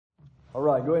All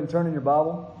right, go ahead and turn in your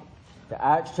Bible to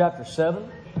Acts chapter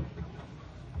 7.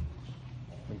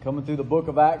 We're coming through the book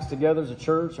of Acts together as a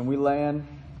church, and we land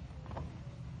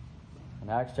in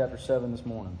Acts chapter 7 this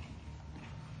morning.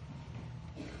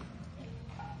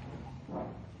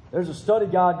 There's a study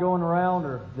guide going around,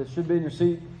 or that should be in your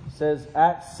seat. It says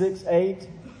Acts 6:8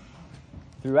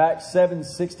 through Acts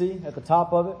 7:60 at the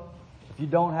top of it. If you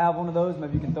don't have one of those,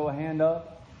 maybe you can throw a hand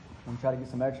up. I'm going to try to get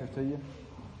some extras to you.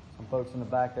 Some folks in the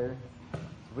back there.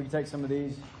 If we can take some of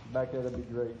these back there, that'd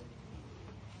be great.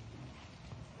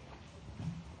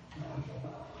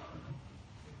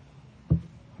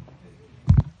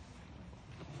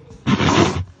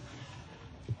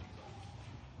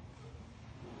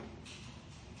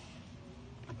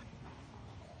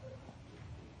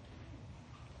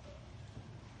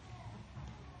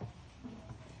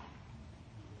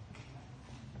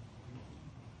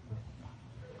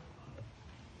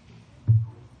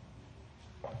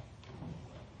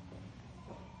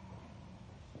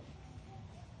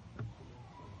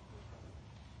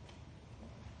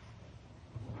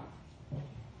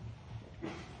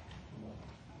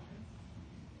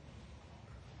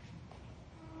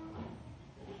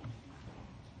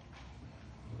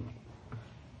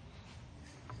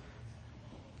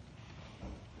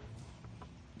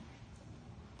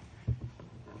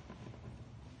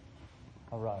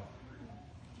 All right.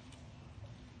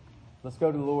 Let's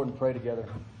go to the Lord and pray together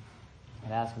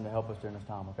and ask Him to help us during this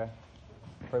time, okay?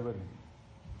 Pray with me.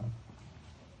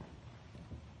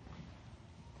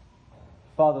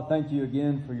 Father, thank you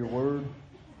again for your word.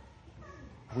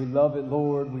 We love it,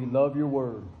 Lord. We love your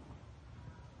word.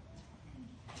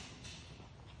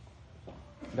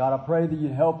 God, I pray that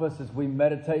you'd help us as we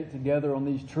meditate together on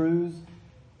these truths,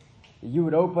 that you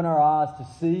would open our eyes to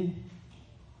see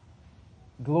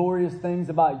glorious things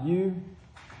about you.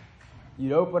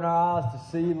 You'd open our eyes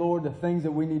to see, Lord, the things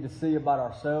that we need to see about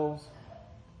ourselves.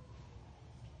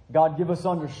 God, give us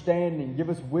understanding.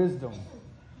 Give us wisdom.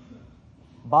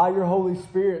 By your Holy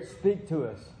Spirit, speak to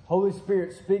us. Holy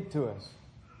Spirit, speak to us.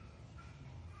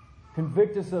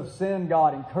 Convict us of sin,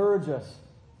 God. Encourage us.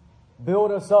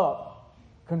 Build us up.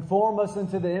 Conform us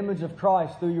into the image of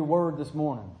Christ through your word this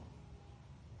morning.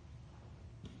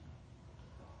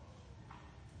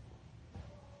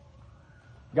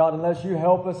 God, unless you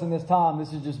help us in this time,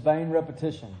 this is just vain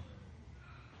repetition.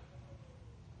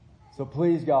 So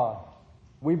please, God,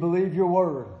 we believe your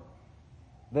word,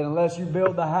 that unless you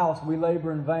build the house, we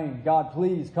labor in vain. God,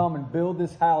 please come and build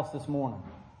this house this morning.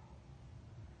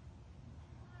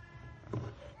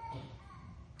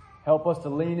 Help us to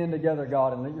lean in together,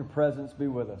 God, and let your presence be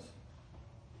with us.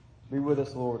 Be with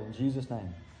us, Lord, in Jesus'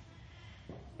 name.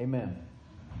 Amen.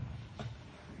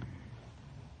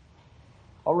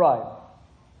 All right.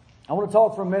 I want to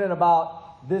talk for a minute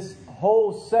about this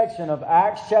whole section of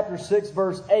Acts chapter 6,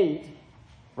 verse 8,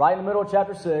 right in the middle of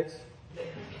chapter 6,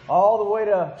 all the way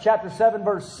to chapter 7,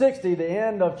 verse 60, the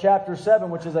end of chapter 7,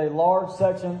 which is a large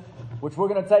section, which we're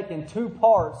going to take in two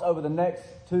parts over the next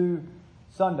 2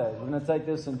 Sundays. We're going to take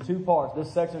this in 2 parts,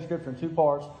 this section of Scripture in 2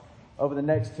 parts over the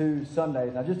next 2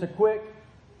 Sundays. Now, just a quick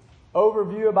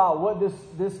overview about what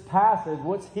this passage,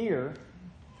 what's here,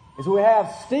 is we have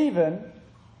Stephen.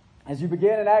 As you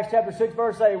begin in Acts chapter 6,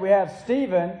 verse 8, we have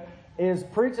Stephen is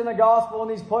preaching the gospel in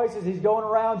these places. He's going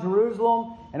around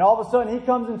Jerusalem, and all of a sudden he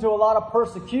comes into a lot of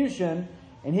persecution,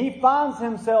 and he finds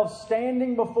himself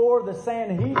standing before the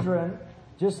Sanhedrin,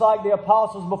 just like the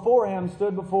apostles before him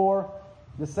stood before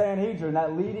the Sanhedrin,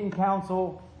 that leading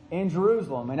council in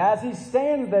Jerusalem. And as he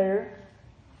stands there,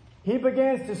 he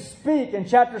begins to speak in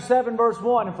chapter 7, verse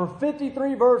 1. And for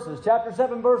 53 verses, chapter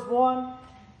 7, verse 1,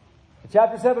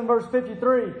 chapter 7, verse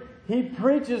 53, he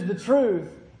preaches the truth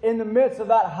in the midst of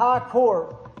that high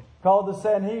court called the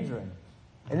Sanhedrin.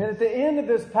 And then at the end of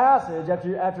this passage,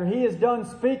 after he is done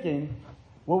speaking,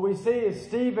 what we see is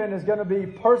Stephen is going to be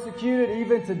persecuted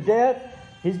even to death.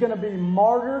 He's going to be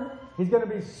martyred. He's going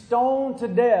to be stoned to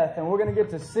death. And we're going to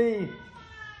get to see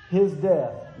his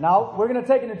death. Now, we're going to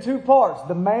take it in 2 parts.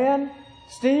 The man,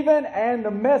 Stephen, and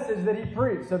the message that he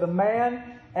preached. So the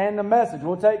man and the message.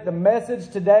 We'll take the message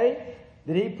today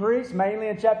that he preached, mainly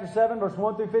in chapter 7, verse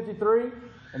 1 through 53.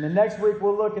 And then next week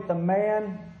we'll look at the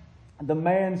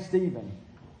man Stephen.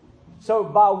 So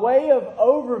by way of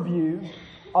overview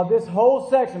of this whole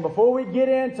section, before we get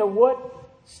into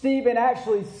what Stephen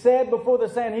actually said before the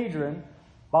Sanhedrin,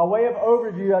 by way of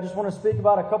overview, I just want to speak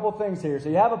about a couple of things here. So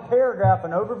you have a paragraph,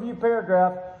 an overview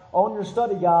paragraph on your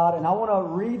study guide, and I want to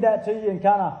read that to you and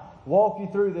kind of walk you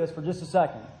through this for just a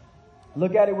second.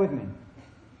 Look at it with me.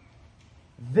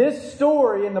 This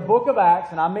story in the book of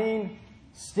Acts, and I mean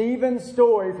Stephen's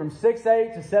story from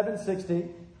 6:8 to 7:60,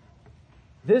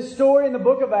 This story in the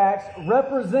book of Acts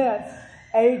represents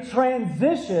a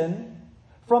transition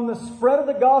from the spread of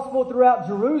the gospel throughout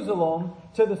Jerusalem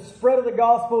to the spread of the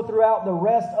gospel throughout the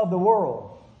rest of the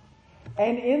world.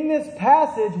 And in this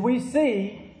passage, we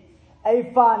see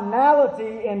a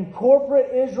finality in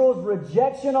corporate Israel's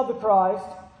rejection of the Christ,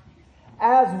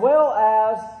 as well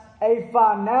as a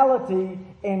finality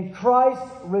in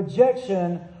Christ's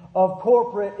rejection of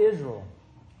corporate Israel.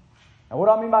 Now, what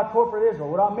do I mean by corporate Israel?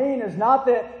 What I mean is not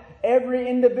that every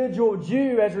individual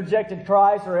Jew has rejected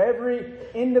Christ or every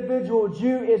individual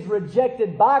Jew is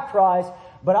rejected by Christ,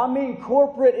 but I mean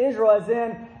corporate Israel as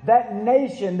in that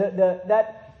nation,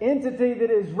 that entity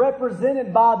that is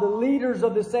represented by the leaders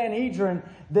of the Sanhedrin,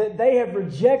 that they have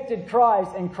rejected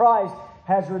Christ and Christ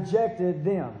has rejected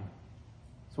them.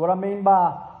 That's what I mean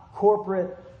by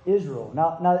corporate Israel.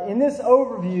 Now, in this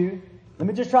overview, let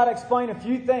me just try to explain a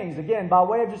few things, again, by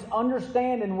way of just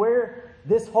understanding where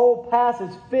this whole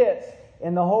passage fits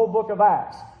in the whole book of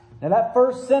Acts. Now, that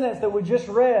first sentence that we just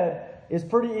read is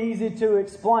pretty easy to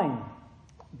explain.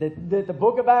 That the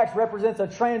book of Acts represents a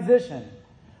transition.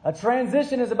 A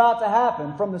transition is about to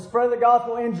happen from the spread of the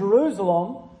gospel in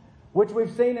Jerusalem, which we've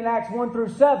seen in Acts 1 through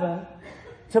 7,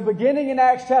 to beginning in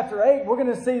Acts chapter 8, we're going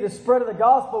to see the spread of the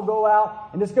gospel go out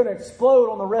and it's going to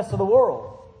explode on the rest of the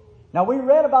world. Now, we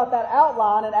read about that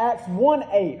outline in Acts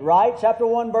 1:8, right? Chapter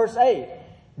 1, verse 8.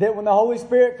 That when the Holy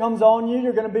Spirit comes on you,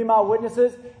 you're going to be my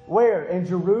witnesses. Where? In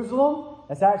Jerusalem.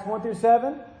 That's Acts 1 through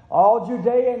 7. All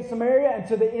Judea and Samaria and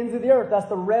to the ends of the earth. That's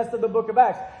the rest of the book of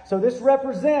Acts. So this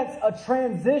represents a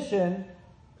transition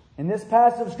in this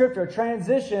passage of Scripture. A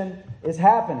transition is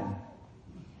happening.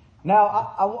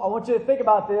 Now, I want you to think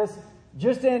about this.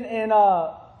 Just in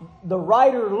the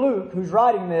writer Luke, who's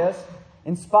writing this,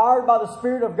 inspired by the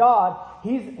Spirit of God,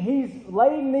 he's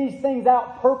laying these things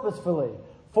out purposefully.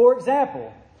 For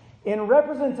example, in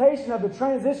representation of the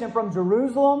transition from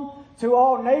Jerusalem to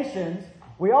all nations,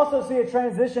 we also see a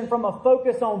transition from a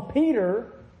focus on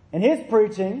Peter and his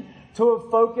preaching to a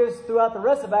focus throughout the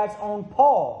rest of Acts on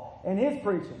Paul and his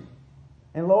preaching.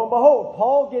 And lo and behold,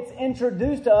 Paul gets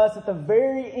introduced to us at the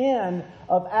very end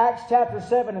of Acts chapter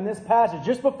 7 in this passage.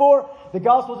 Just before the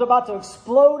gospel is about to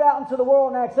explode out into the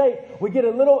world in Acts 8, we get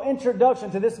a little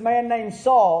introduction to this man named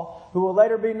Saul, who will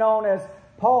later be known as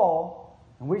Paul.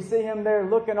 And we see him there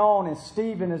looking on as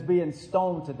Stephen is being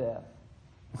stoned to death.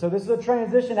 So this is a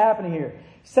transition happening here.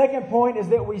 Second point is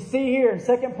that we see here, and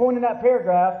second point in that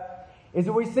paragraph, is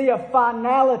that we see a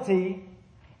finality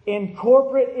in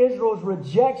corporate Israel's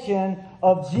rejection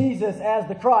of Jesus as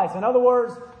the Christ. In other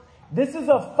words, this is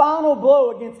a final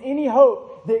blow against any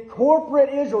hope that corporate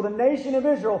Israel, the nation of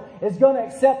Israel, is going to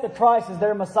accept the Christ as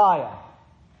their Messiah.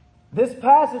 This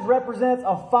passage represents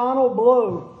a final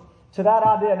blow to that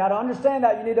idea. Now, to understand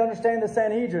that, you need to understand the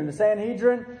Sanhedrin. The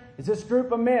Sanhedrin is this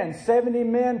group of men, 70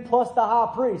 men plus the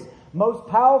high priest, most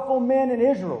powerful men in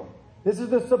Israel. This is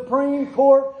the Supreme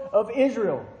Court of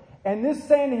Israel. And this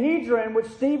Sanhedrin, which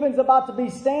Stephen's about to be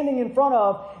standing in front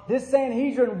of, this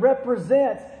Sanhedrin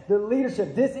represents the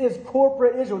leadership. This is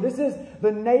corporate Israel. This is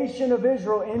the nation of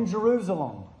Israel in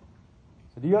Jerusalem.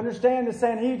 So do you understand the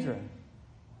Sanhedrin?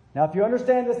 Now, if you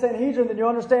understand the Sanhedrin, then you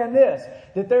understand this,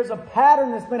 that there's a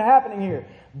pattern that's been happening here.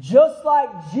 Just like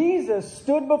Jesus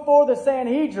stood before the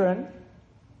Sanhedrin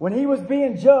when he was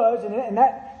being judged in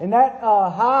that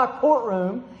high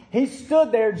courtroom, he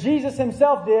stood there, Jesus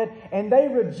himself did, and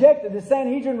the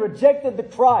Sanhedrin rejected the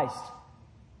Christ.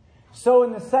 So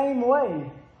in the same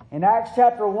way, in Acts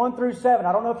chapter 1 through 7,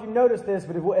 I don't know if you've noticed this,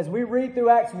 but as we read through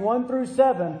Acts 1 through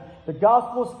 7, the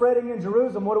gospel spreading in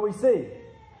Jerusalem, what do we see?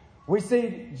 We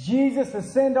see Jesus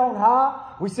ascend on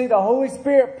high. We see the Holy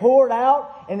Spirit poured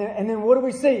out. And then what do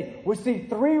we see? We see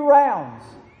 3 rounds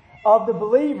of the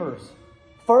believers.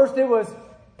 First it was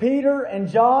Peter and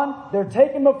John. They're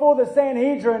taken before the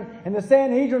Sanhedrin, and the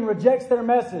Sanhedrin rejects their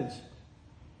message.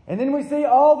 And then we see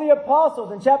all the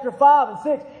apostles in chapter 5 and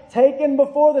 6 taken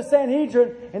before the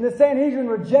Sanhedrin, and the Sanhedrin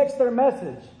rejects their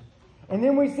message. And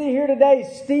then we see here today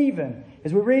Stephen.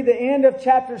 As we read the end of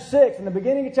chapter 6 and the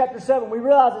beginning of chapter 7, we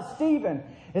realize that Stephen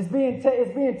is being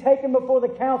taken before the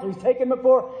council. He's taken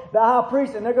before the high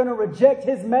priest, and they're going to reject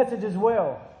his message as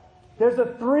well. There's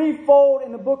a threefold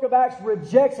in the book of Acts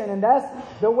rejection, and that's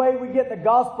the way we get the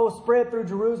gospel spread through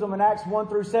Jerusalem in Acts 1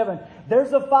 through 7.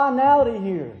 There's a finality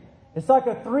here. It's like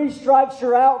a 3 strikes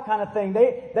you're out kind of thing.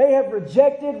 They have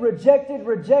rejected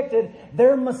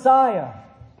their Messiah.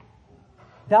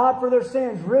 Died for their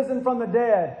sins, risen from the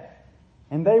dead.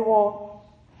 And they want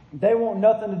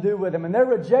nothing to do with him. And their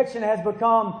rejection has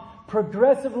become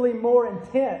progressively more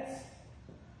intense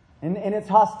in its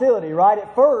hostility, right?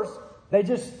 At first, they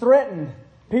just threatened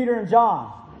Peter and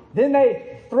John. Then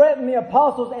they threatened the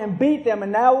apostles and beat them.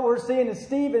 And now what we're seeing is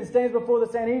Stephen stands before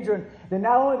the Sanhedrin. Then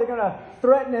not only are they going to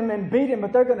threaten him and beat him,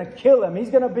 but they're going to kill him. He's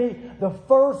going to be the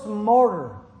first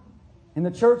martyr in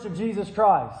the church of Jesus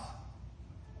Christ.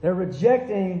 They're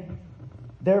rejecting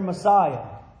their Messiah.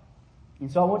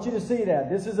 And so I want you to see that.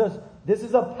 This is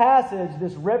a passage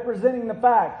that's representing the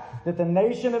fact that the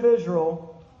nation of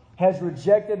Israel has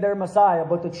rejected their Messiah.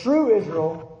 But the true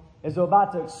Israel is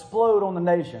about to explode on the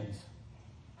nations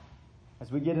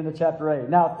as we get into chapter 8.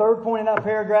 Now, third point in that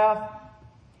paragraph,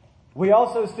 we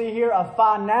also see here a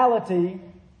finality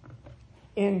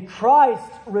in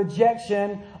Christ's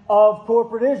rejection of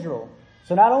corporate Israel.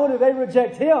 So not only do they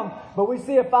reject him, but we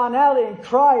see a finality in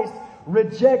Christ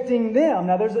rejecting them.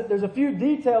 Now, there's a few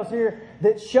details here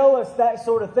that show us that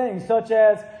sort of thing, such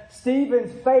as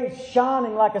Stephen's face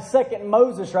shining like a second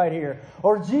Moses right here,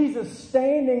 or Jesus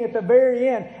standing at the very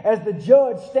end as the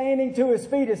judge standing to his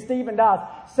feet as Stephen dies.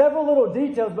 Several little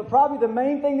details, but probably the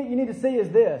main thing that you need to see is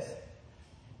this,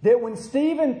 that when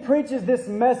Stephen preaches this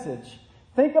message,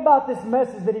 think about this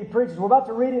message that he preaches. We're about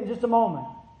to read it in just a moment.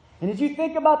 And as you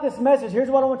think about this message, here's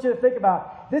what I want you to think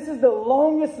about. This is the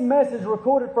longest message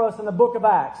recorded for us in the book of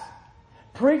Acts.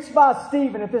 Preached by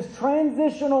Stephen at this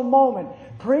transitional moment.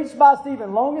 Preached by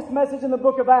Stephen. Longest message in the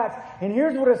book of Acts. And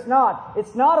here's what it's not.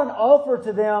 It's not an offer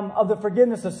to them of the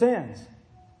forgiveness of sins.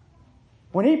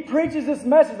 When he preaches this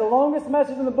message, the longest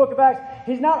message in the book of Acts,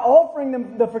 he's not offering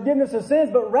them the forgiveness of sins,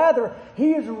 but rather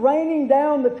he is raining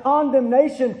down the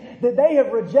condemnation that they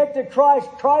have rejected Christ.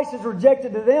 Christ has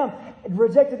rejected them,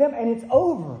 and it's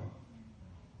over.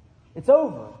 It's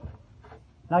over.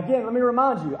 Now again, let me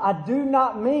remind you, I do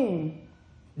not mean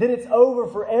that it's over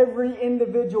for every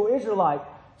individual Israelite.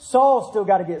 Saul's still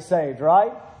got to get saved,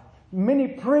 right? Many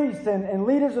priests and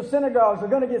leaders of synagogues are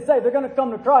going to get saved. They're going to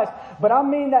come to Christ. But I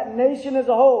mean that nation as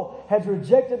a whole has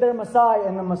rejected their Messiah,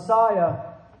 and the Messiah,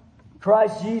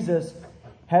 Christ Jesus,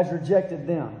 has rejected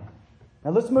them.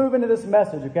 Now let's move into this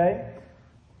message, okay?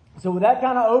 So with that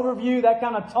kind of overview, that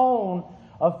kind of tone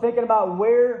of thinking about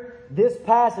where this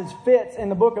passage fits in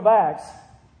the book of Acts,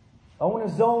 I want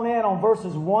to zone in on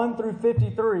verses 1 through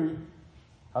 53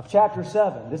 of chapter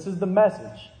 7. This is the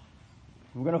message.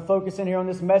 We're going to focus in here on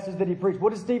this message that he preached.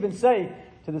 What does Stephen say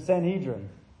to the Sanhedrin?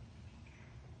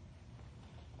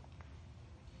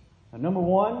 Now, number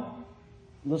one,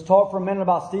 let's talk for a minute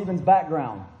about Stephen's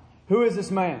background. Who is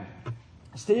this man?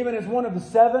 Stephen is one of the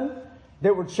 7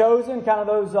 that were chosen, kind of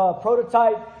those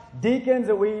prototype deacons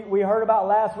that we heard about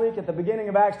last week at the beginning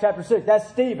of Acts chapter 6. That's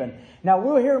Stephen. Now,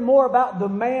 we'll hear more about the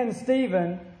man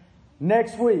Stephen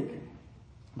next week.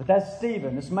 But that's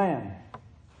Stephen, this man.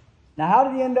 Now, how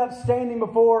did he end up standing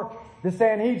before the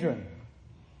Sanhedrin?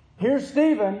 Here's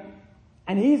Stephen,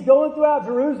 and he's going throughout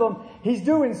Jerusalem. He's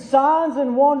doing signs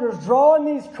and wonders, drawing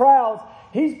these crowds.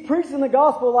 He's preaching the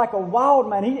gospel like a wild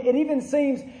man. It even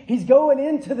seems he's going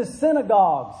into the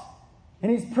synagogues,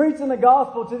 and he's preaching the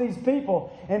gospel to these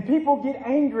people. And people get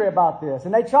angry about this,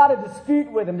 and they try to dispute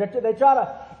with him. They try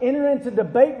to enter into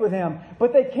debate with him,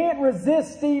 but they can't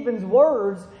resist Stephen's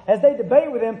words as they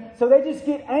debate with him, so they just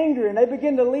get angry, and they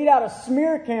begin to lead out a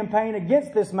smear campaign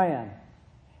against this man.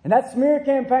 And that smear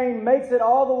campaign makes it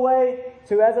all the way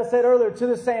to, as I said earlier, to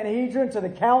the Sanhedrin, to the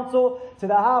council, to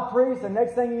the high priest. And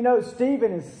next thing you know,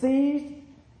 Stephen is seized,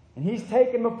 and he's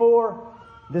taken before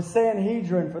the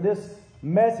Sanhedrin for this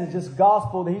message, this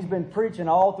gospel that he's been preaching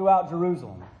all throughout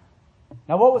Jerusalem.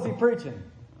 Now, what was he preaching?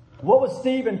 What was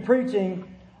Stephen preaching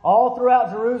all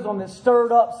throughout Jerusalem that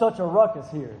stirred up such a ruckus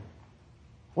here?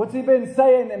 What's he been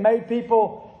saying that made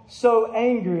people so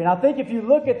angry? And I think if you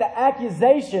look at the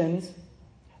accusations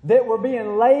that were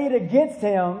being laid against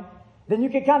him, then you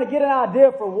can kind of get an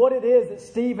idea for what it is that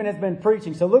Stephen has been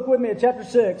preaching. So look with me at chapter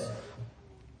 6.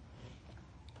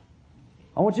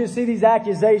 I want you to see these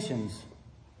accusations.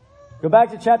 Go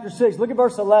back to chapter 6. Look at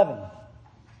verse 11.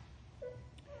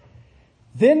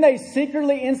 Then they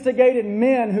secretly instigated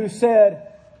men who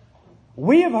said,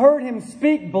 "We have heard him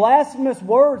speak blasphemous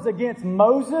words against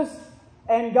Moses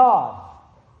and God."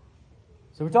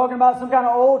 So we're talking about some kind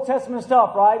of Old Testament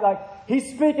stuff, right? Like he's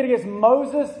speaking against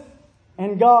Moses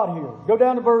and God here. Go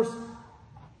down to verse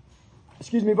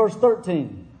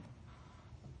 13.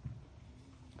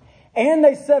 And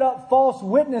they set up false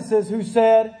witnesses who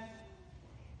said,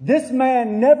 "This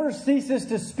man never ceases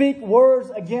to speak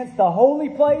words against the holy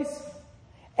place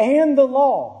and the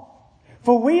law.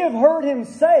 For we have heard him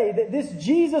say that this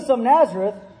Jesus of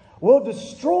Nazareth will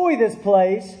destroy this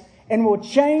place and will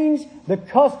change the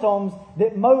customs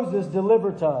that Moses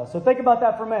delivered to us." So think about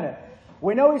that for a minute.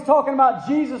 We know he's talking about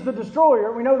Jesus the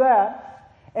destroyer. We know that.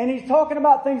 And he's talking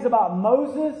about things about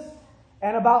Moses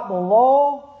and about the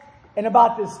law and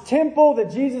about this temple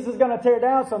that Jesus is going to tear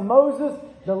down. So Moses,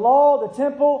 the law, the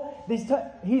temple,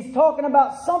 he's talking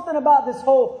about something about this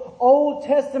whole Old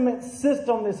Testament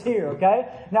system that's here, okay?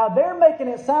 Now they're making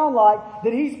it sound like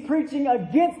that he's preaching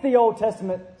against the Old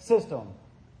Testament system.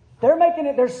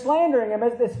 They're slandering him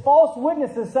as false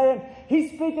witnesses, saying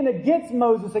he's speaking against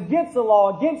Moses, against the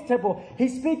law, against temple.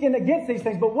 He's speaking against these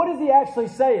things. But what is he actually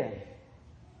saying?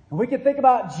 And we can think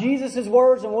about Jesus'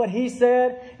 words and what he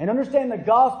said and understand the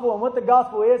gospel and what the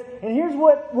gospel is. And here's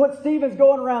what Stephen's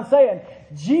going around saying.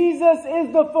 Jesus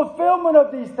is the fulfillment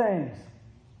of these things.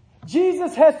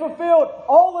 Jesus has fulfilled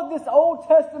all of this Old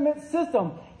Testament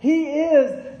system. He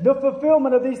is the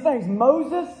fulfillment of these things.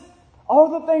 Moses,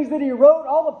 all the things that he wrote,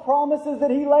 all the promises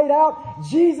that he laid out,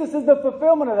 Jesus is the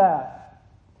fulfillment of that.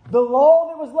 The law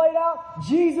that was laid out,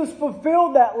 Jesus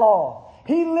fulfilled that law.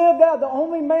 He lived out, the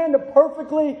only man to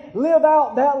perfectly live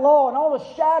out that law and all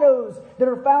the shadows that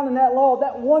are found in that law,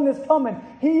 that one that's coming.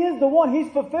 He is the one.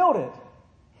 He's fulfilled it.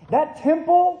 That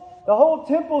temple, the whole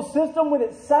temple system with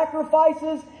its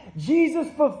sacrifices, Jesus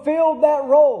fulfilled that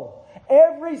role.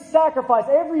 Every sacrifice,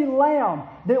 every lamb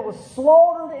that was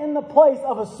slaughtered in the place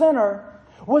of a sinner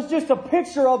was just a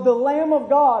picture of the Lamb of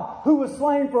God who was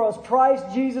slain for us, Christ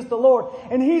Jesus the Lord.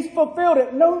 And He's fulfilled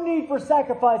it. No need for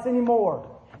sacrifice anymore.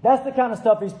 That's the kind of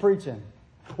stuff He's preaching.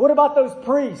 What about those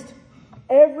priests?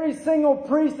 Every single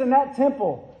priest in that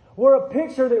temple were a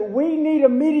picture that we need a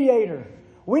mediator.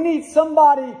 We need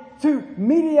somebody to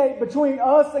mediate between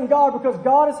us and God because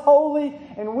God is holy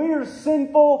and we are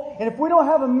sinful. And if we don't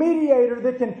have a mediator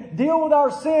that can deal with our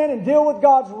sin and deal with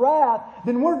God's wrath,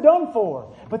 then we're done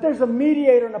for. But there's a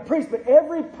mediator and a priest. But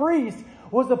every priest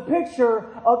was a picture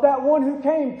of that one who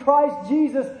came, Christ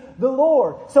Jesus the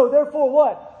Lord. So therefore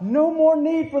what? No more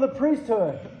need for the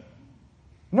priesthood.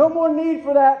 No more need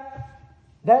for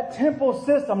that temple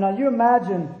system. Now you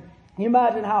imagine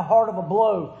how hard of a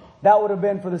blow that would have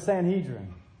been for the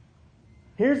Sanhedrin.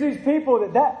 Here's these people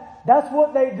that's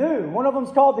what they do. One of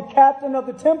them's called the captain of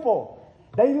the temple.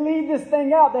 They lead this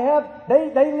thing out.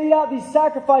 They lead out these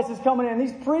sacrifices coming in,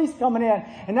 these priests coming in,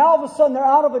 and now all of a sudden they're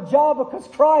out of a job because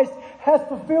Christ has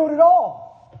fulfilled it all.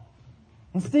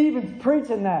 And Stephen's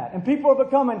preaching that, and people are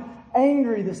becoming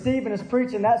angry that Stephen is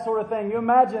preaching that sort of thing. You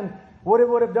imagine what it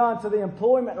would have done to the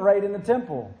employment rate in the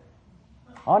temple.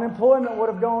 Unemployment would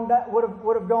have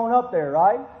gone up there,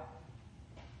 right?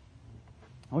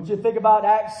 I want you to think about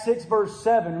Acts 6 verse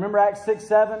 7. Remember Acts 6,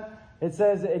 7? It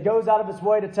says it goes out of its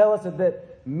way to tell us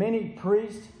that many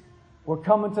priests were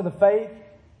coming to the faith.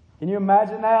 Can you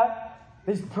imagine that?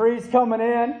 These priests coming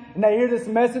in and they hear this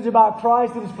message about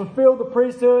Christ that has fulfilled the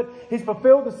priesthood. He's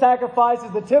fulfilled the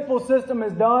sacrifices. The temple system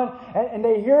is done. And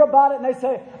they hear about it and they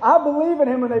say, I believe in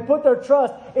Him. And they put their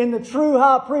trust in the true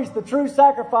high priest, the true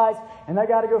sacrifice. And they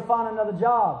got to go find another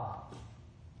job.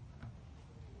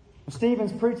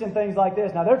 Stephen's preaching things like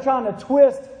this. Now they're trying to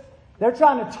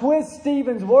twist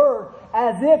Stephen's word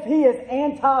as if he is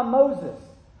anti-Moses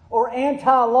or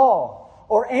anti-law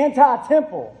or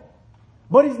anti-temple.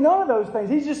 But he's none of those things.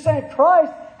 He's just saying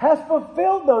Christ has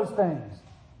fulfilled those things.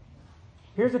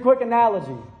 Here's a quick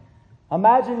analogy.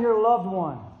 Imagine your loved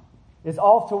one is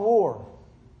off to war.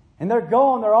 And they're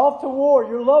gone. They're off to war.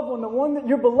 Your loved one, the one that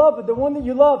you're beloved, the one that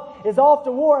you love is off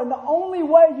to war. And the only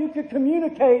way you could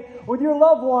communicate with your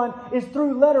loved one is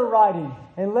through letter writing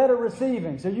and letter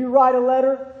receiving. So you write a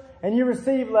letter and you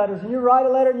receive letters. And you write a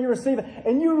letter and you receive it.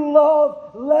 And you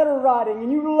love letter writing.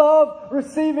 And you love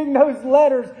receiving those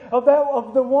letters of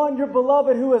the one, your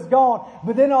beloved, who is gone.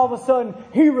 But then all of a sudden,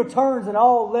 he returns and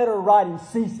all letter writing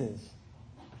ceases.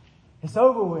 It's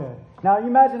over with. Now, you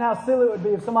imagine how silly it would be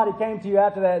if somebody came to you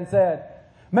after that and said,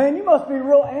 man, you must be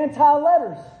real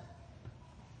anti-letters.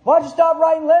 Why'd you stop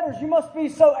writing letters? You must be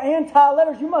so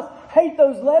anti-letters. You must hate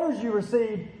those letters you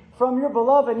received from your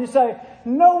beloved. And you say,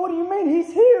 no, what do you mean?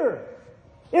 He's here.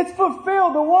 It's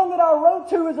fulfilled. The one that I wrote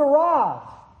to has arrived.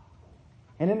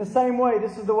 And in the same way,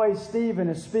 this is the way Stephen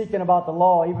is speaking about the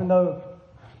law, even though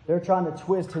they're trying to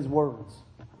twist his words.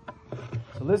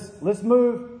 So let's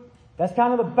move. That's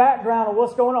kind of the background of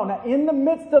what's going on. Now, in the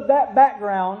midst of that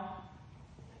background,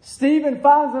 Stephen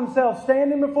finds himself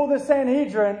standing before the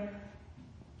Sanhedrin,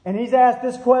 and he's asked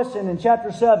this question in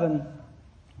chapter 7,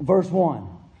 verse 1.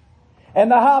 And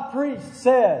the high priest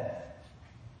said,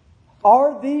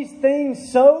 are these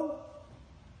things so?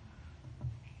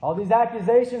 All these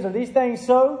accusations, are these things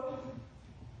so?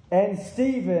 And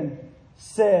Stephen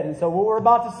said, and so what we're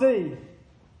about to see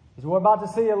is we're about to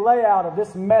see a layout of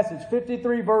this message,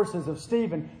 53 verses of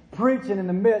Stephen preaching in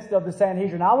the midst of the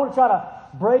Sanhedrin. Now, I want to try to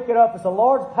break it up. It's a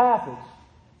large passage.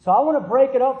 So I want to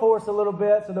break it up for us a little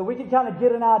bit so that we can kind of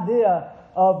get an idea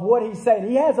of what he's saying.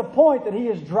 He has a point that he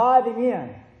is driving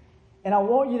in. And I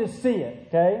want you to see it,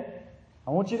 okay?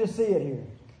 I want you to see it here.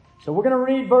 So we're going to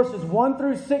read verses 1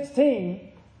 through 16.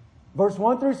 Verse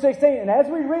 1 through 16. And as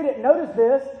we read it, notice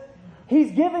this.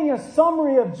 He's giving a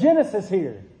summary of Genesis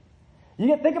here.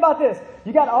 Think about this.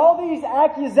 You got all these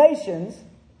accusations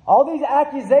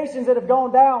that have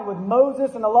gone down with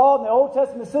Moses and the law and the Old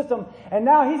Testament system. And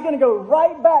now he's going to go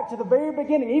right back to the very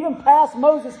beginning, even past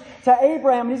Moses to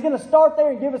Abraham. And he's going to start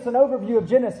there and give us an overview of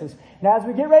Genesis. Now, as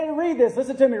we get ready to read this,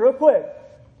 listen to me real quick.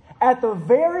 At the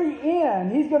very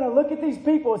end, he's going to look at these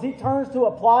people as he turns to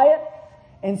apply it.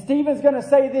 And Stephen's going to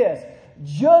say this: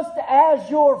 just as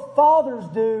your fathers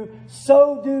do,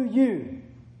 so do you.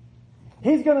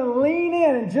 He's going to lean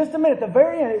in just a minute. At the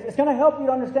very end, it's going to help you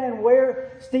to understand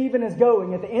where Stephen is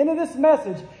going. At the end of this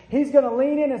message, he's going to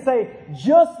lean in and say,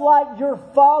 just like your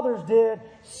fathers did,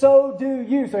 so do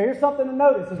you. So here's something to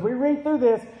notice. As we read through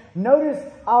this, notice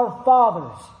our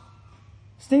fathers.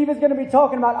 Stephen's going to be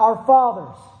talking about our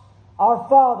fathers, our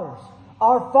fathers,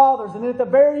 our fathers. And then at the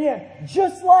very end,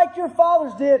 just like your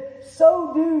fathers did,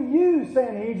 so do you,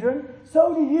 Sanhedrin.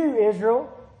 So do you,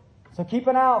 Israel. So keep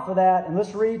an eye out for that, and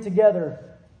let's read together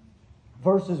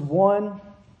verses 1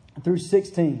 through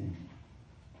 16.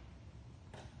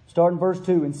 Starting verse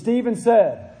 2. And Stephen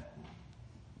said,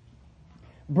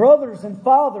 brothers and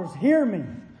fathers, hear me.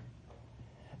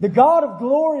 The God of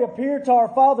glory appeared to our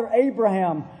father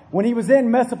Abraham when he was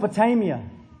in Mesopotamia,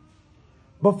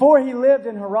 before he lived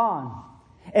in Haran,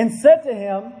 and said to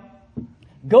him,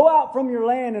 go out from your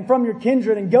land and from your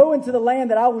kindred and go into the land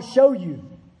that I will show you.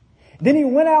 Then he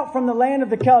went out from the land of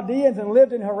the Chaldeans and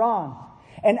lived in Haran.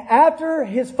 And after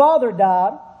his father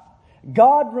died,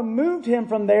 God removed him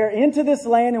from there into this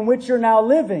land in which you're now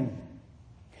living.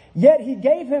 Yet he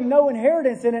gave him no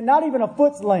inheritance in it, not even a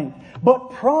foot's length,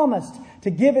 but promised to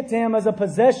give it to him as a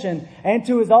possession and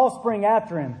to his offspring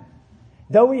after him,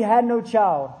 though he had no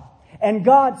child. And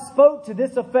God spoke to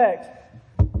this effect,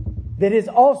 that his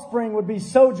offspring would be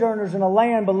sojourners in a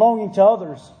land belonging to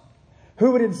others,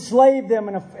 who would enslave them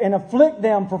and afflict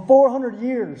them for 400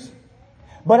 years.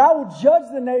 But I will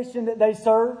judge the nation that they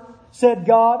serve, said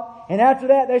God, and after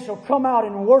that they shall come out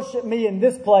and worship me in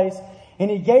this place.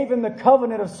 And he gave him the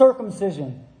covenant of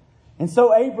circumcision. And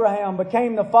so Abraham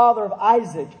became the father of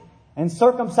Isaac and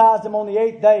circumcised him on the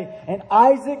 8th day. And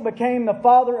Isaac became the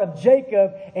father of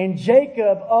Jacob, and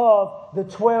Jacob of the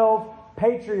 12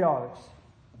 patriarchs.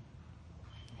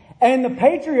 And the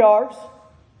patriarchs,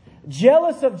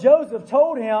 jealous of Joseph,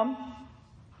 sold him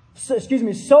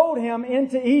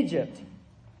into Egypt.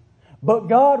 But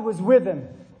God was with him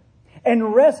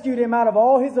and rescued him out of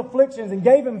all his afflictions and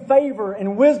gave him favor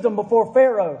and wisdom before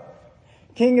Pharaoh,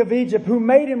 king of Egypt, who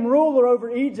made him ruler over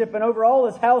Egypt and over all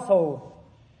his household.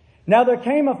 Now there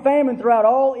came a famine throughout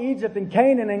all Egypt and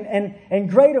Canaan and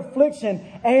great affliction,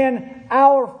 and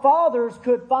our fathers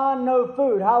could find no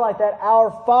food. Highlight that.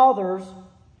 Our fathers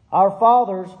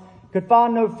could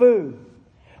find no food.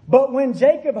 But when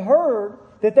Jacob heard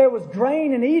that there was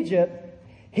grain in Egypt,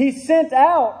 he sent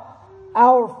out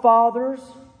our fathers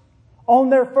on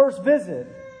their first visit.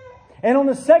 And on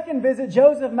the second visit,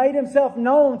 Joseph made himself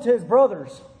known to his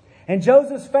brothers. And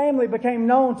Joseph's family became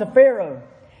known to Pharaoh.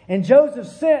 And Joseph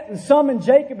sent and summoned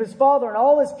Jacob his father and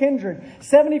all his kindred,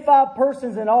 75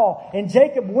 persons in all. And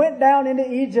Jacob went down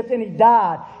into Egypt and he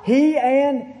died, he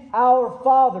and our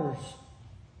fathers.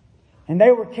 And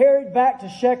they were carried back to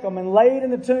Shechem and laid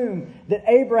in the tomb that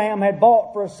Abraham had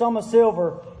bought for a sum of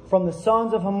silver from the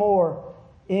sons of Hamor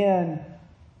in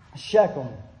Shechem.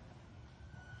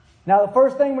 Now, the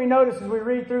first thing we notice as we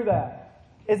read through that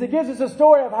is it gives us a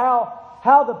story of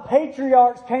how the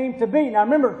patriarchs came to be. Now,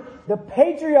 remember, the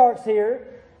patriarchs here,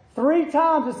 3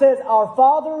 times it says, our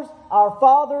fathers, our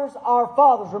fathers, our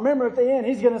fathers. Remember, at the end,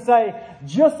 he's going to say,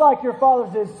 just like your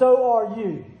fathers did, so are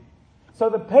you. So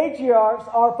the patriarchs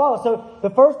are fathers. So the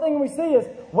first thing we see is,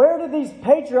 where did these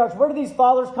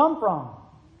fathers come from?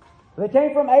 They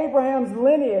came from Abraham's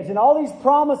lineage and all these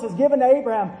promises given to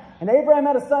Abraham. And Abraham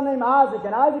had a son named Isaac,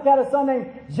 and Isaac had a son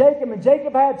named Jacob, and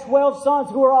Jacob had 12 sons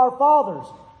who are our fathers.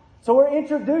 So we're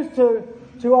introduced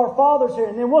to our fathers here.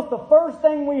 And then what's the first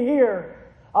thing we hear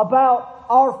about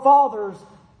our fathers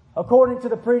according to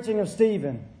the preaching of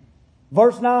Stephen?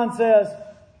 Verse 9 says,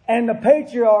 and the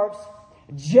patriarchs,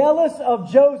 jealous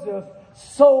of Joseph,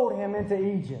 sold him into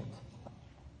Egypt.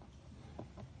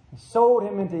 Sold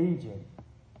him into Egypt.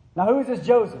 Now, who is this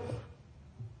Joseph?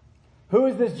 Who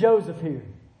is this Joseph here?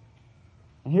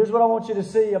 And here's what I want you to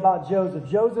see about Joseph.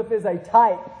 Joseph is a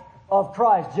type of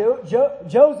Christ.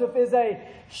 Joseph is a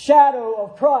shadow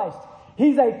of Christ.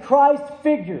 He's a Christ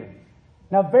figure.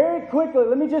 Now, very quickly,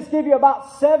 let me just give you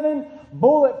about 7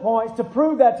 bullet points to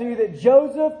prove that to you, that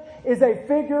Joseph is a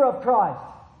figure of Christ.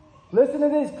 Listen to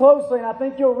these closely, and I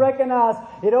think you'll recognize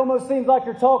it almost seems like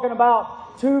you're talking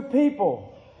about two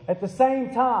people at the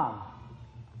same time.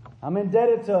 I'm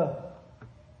indebted to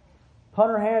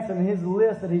Hunter Hanson and his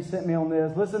list that he sent me on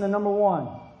this. Listen to number 1.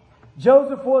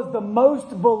 Joseph was the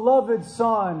most beloved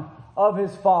son of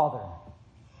his father.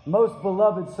 Most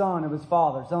beloved son of his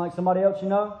father. Sound like somebody else you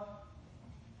know?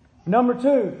 Number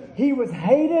 2, he was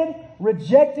hated,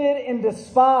 rejected, and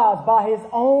despised by his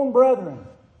own brethren.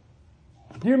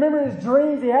 Do you remember his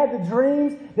dreams? He had the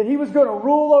dreams that he was going to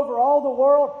rule over all the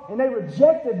world, and they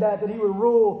rejected that he would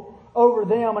rule over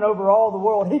them and over all the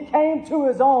world. He came to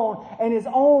his own, and his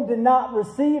own did not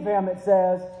receive him, it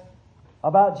says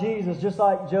about Jesus, just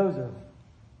like Joseph.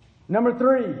 Number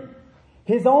 3,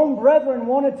 his own brethren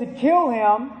wanted to kill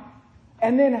him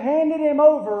and then handed him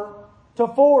over to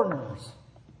foreigners.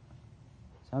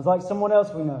 Sounds like someone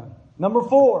else we know. Number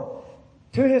 4,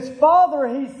 to his father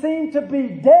he seemed to be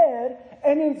dead,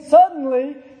 and then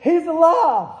suddenly he's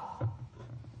alive.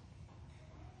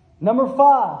 Number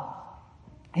 5,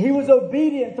 he was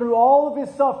obedient through all of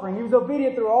his suffering. He was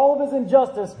obedient through all of his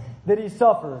injustice that he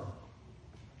suffered.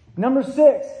 Number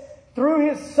 6, through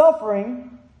his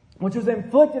suffering, which was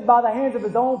inflicted by the hands of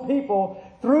his own people,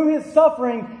 through his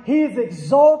suffering, he is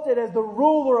exalted as the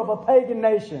ruler of a pagan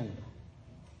nation.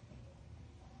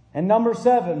 And number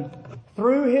 7,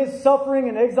 through his suffering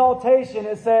and exaltation,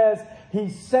 it says, he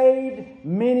saved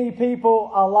many people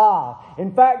alive.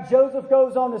 In fact, Joseph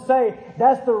goes on to say,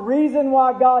 that's the reason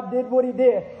why God did what he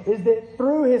did, is that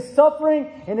through his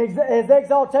suffering and his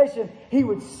exaltation, he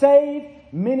would save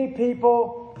many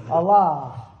people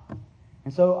alive.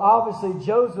 And so obviously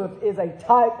Joseph is a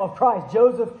type of Christ.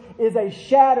 Joseph is a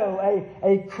shadow,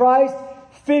 a Christ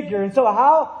figure. And so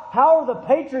how are the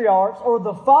patriarchs or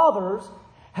the fathers,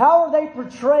 how are they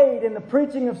portrayed in the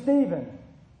preaching of Stephen?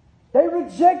 They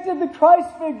rejected the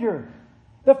Christ figure.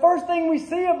 The first thing we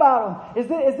see about them is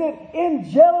that in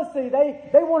jealousy,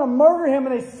 they want to murder him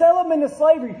and they sell him into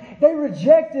slavery. They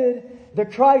rejected the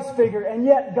Christ figure, and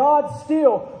yet God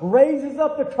still raises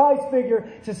up the Christ figure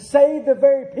to save the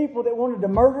very people that wanted to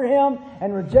murder him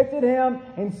and rejected him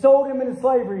and sold him into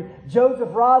slavery. Joseph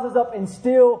rises up and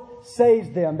still saves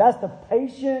them. That's the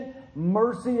patient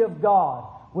mercy of God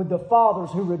with the fathers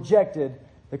who rejected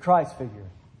the Christ figure.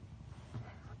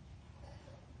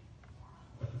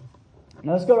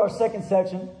 Now let's go to our second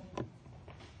section.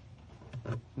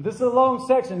 This is a long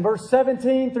section, verse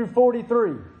 17 through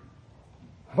 43.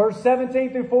 Verse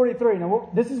 17 through 43. Now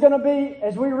this is going to be,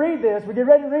 as we read this, we get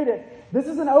ready to read it, this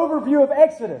is an overview of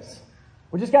Exodus.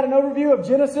 We just got an overview of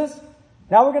Genesis.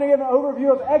 Now we're going to give an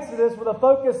overview of Exodus with a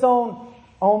focus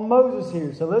on Moses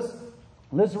here. So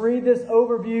let's read this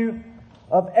overview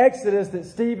of Exodus that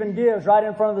Stephen gives right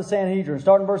in front of the Sanhedrin,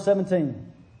 starting verse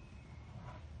 17.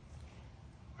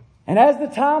 And as the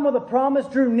time of the promise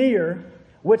drew near,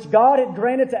 which God had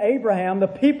granted to Abraham, the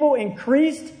people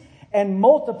increased and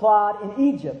multiplied in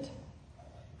Egypt,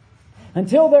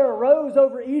 until there arose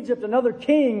over Egypt another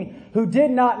king who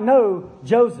did not know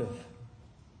Joseph.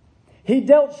 He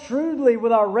dealt shrewdly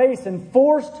with our race and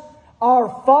forced our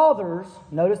fathers,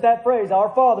 notice that phrase,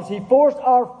 our fathers, he forced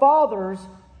our fathers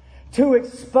to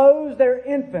expose their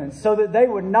infants so that they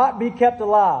would not be kept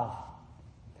alive.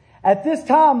 At this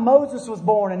time Moses was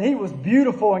born, and he was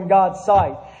beautiful in God's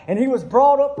sight. And he was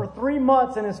brought up for 3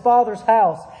 months in his father's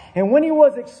house. And when he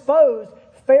was exposed,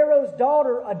 Pharaoh's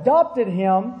daughter adopted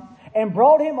him and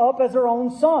brought him up as her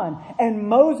own son. And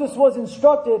Moses was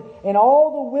instructed in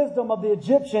all the wisdom of the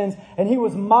Egyptians, and he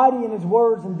was mighty in his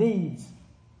words and deeds.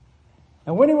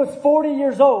 And when he was 40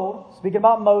 years old, speaking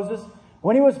about Moses,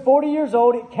 when he was 40 years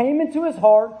old, it came into his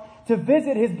heart to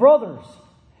visit his brothers,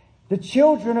 the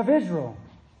children of Israel.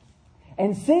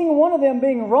 And seeing one of them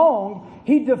being wronged,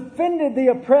 he defended the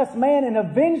oppressed man and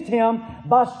avenged him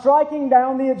by striking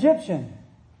down the Egyptian.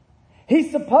 He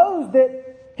supposed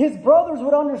that his brothers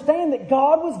would understand that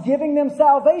God was giving them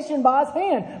salvation by his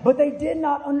hand, but they did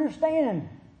not understand.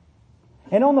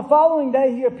 And on the following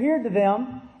day he appeared to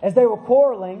them as they were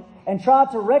quarreling and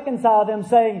tried to reconcile them,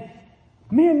 saying,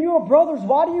 "Men, you are brothers,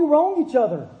 why do you wrong each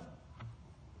other?"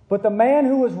 But the man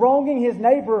who was wronging his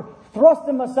neighbor thrust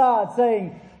him aside,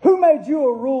 saying, "Who made you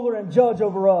a ruler and judge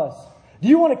over us? Do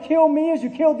you want to kill me as you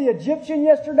killed the Egyptian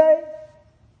yesterday?"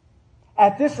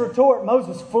 At this retort,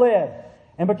 Moses fled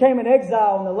and became an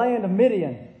exile in the land of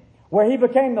Midian, where he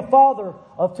became the father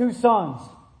of 2 sons.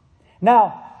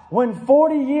 Now, when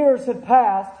 40 years had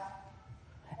passed,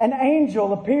 an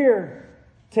angel appeared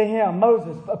to him,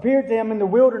 Moses, appeared to him in the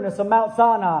wilderness of Mount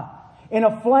Sinai, in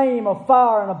a flame of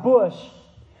fire and a bush.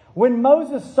 When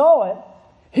Moses saw it,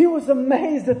 He was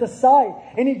amazed at the sight,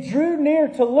 and he drew near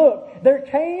to look. There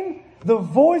came the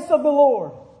voice of the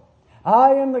Lord.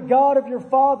 I am the God of your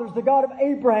fathers, the God of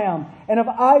Abraham and of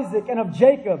Isaac and of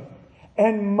Jacob.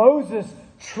 And Moses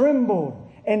trembled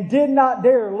and did not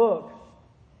dare look.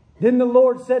 Then the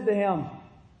Lord said to him,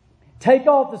 take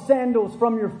off the sandals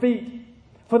from your feet,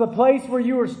 for the place where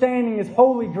you are standing is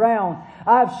holy ground.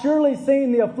 I have surely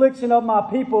seen the affliction of my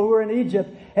people who are in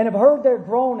Egypt, and have heard their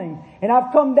groaning, and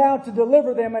I've come down to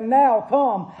deliver them, and now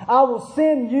come, I will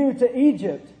send you to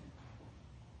Egypt.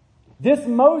 This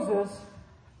Moses,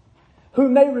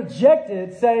 whom they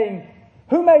rejected, saying,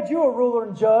 who made you a ruler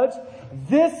and judge?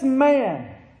 This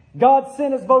man God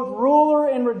sent as both ruler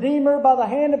and redeemer by the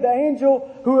hand of the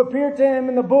angel who appeared to him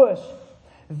in the bush.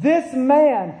 This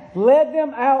man led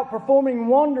them out, performing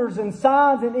wonders and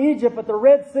signs in Egypt, at the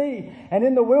Red Sea, and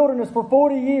in the wilderness for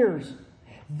 40 years.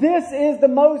 This is the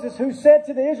Moses who said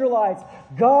to the Israelites,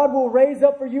 God will raise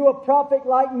up for you a prophet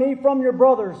like me from your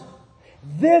brothers.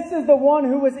 This is the one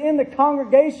who was in the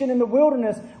congregation in the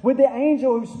wilderness with the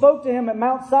angel who spoke to him at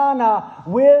Mount Sinai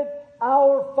with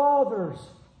our fathers.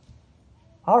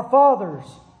 Our fathers.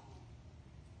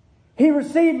 He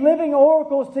received living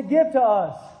oracles to give to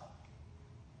us.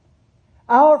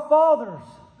 Our fathers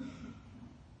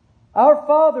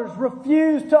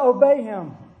refused to obey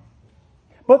him,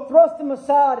 but thrust him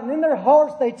aside, and in their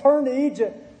hearts they turned to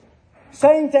Egypt,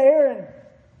 saying to Aaron,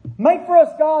 make for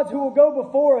us gods who will go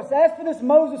before us. As for this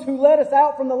Moses who led us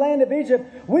out from the land of Egypt,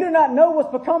 we do not know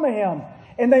what's become of him.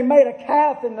 And they made a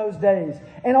calf in those days,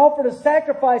 and offered a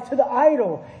sacrifice to the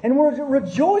idol, and were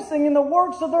rejoicing in the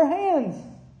works of their hands.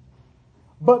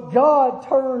 But God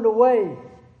turned away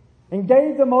and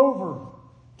gave them over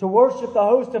to worship the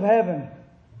host of heaven,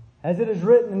 as it is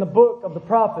written in the book of the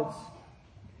prophets.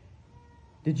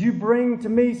 Did you bring to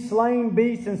me slain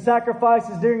beasts and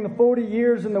sacrifices during the 40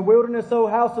 years in the wilderness, O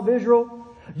house of Israel?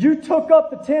 You took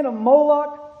up the tent of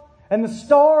Moloch and the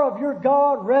star of your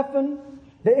god Rephan,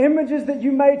 the images that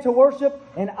you made to worship,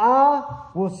 and I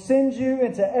will send you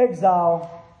into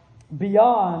exile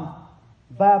beyond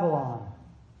Babylon.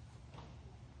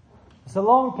 It's a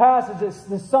long passage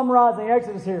that's summarizing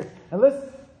Exodus here. And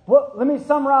let me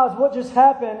summarize what just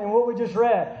happened and what we just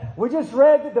read. We just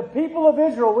read that the people of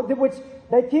Israel, which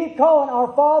they keep calling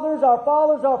our fathers, our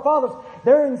fathers, our fathers,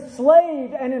 they're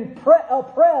enslaved and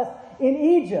oppressed in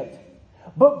Egypt.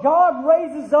 But God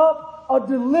raises up a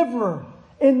deliverer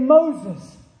in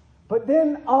Moses. But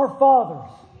then our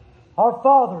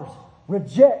fathers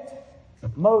reject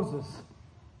Moses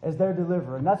as their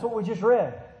deliverer. And that's what we just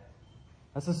read.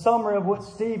 That's a summary of what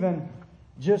Stephen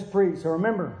just preached. So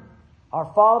remember,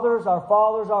 our fathers.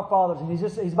 And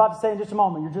he's about to say in just a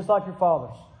moment, you're just like your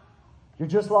fathers. You're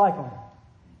just like them.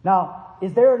 Now,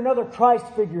 is there another Christ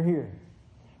figure here?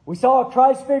 We saw a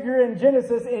Christ figure in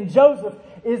Genesis in Joseph.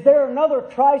 Is there another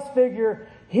Christ figure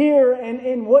here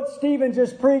in what Stephen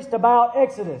just preached about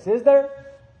Exodus? Is there?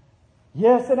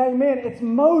 Yes and amen. It's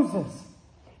Moses.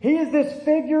 He is this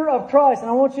figure of Christ. And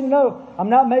I want you to know, I'm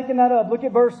not making that up. Look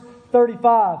at verse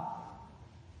 35.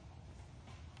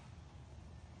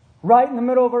 Right in the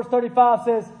middle of verse 35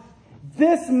 says,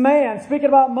 this man, speaking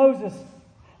about Moses,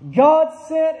 God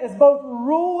sent as both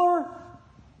ruler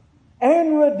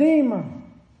and redeemer.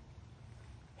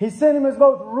 He sent him as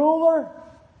both ruler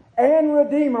and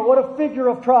redeemer. What a figure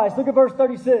of Christ. Look at verse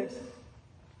 36.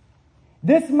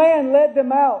 This man led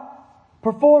them out,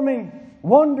 performing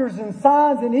wonders and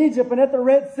signs in Egypt and at the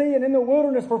Red Sea and in the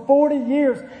wilderness for 40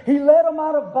 years. He led them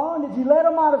out of bondage. He led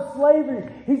them out of slavery.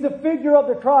 He's a figure of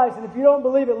the Christ. And if you don't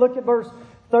believe it, look at verse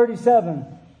 37.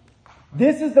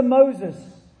 This is the Moses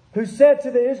who said to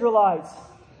the Israelites,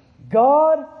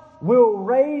 God will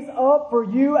raise up for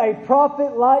you a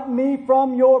prophet like me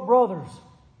from your brothers.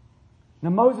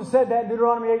 Now Moses said that in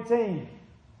Deuteronomy 18.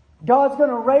 God's going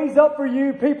to raise up for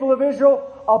you, people of Israel,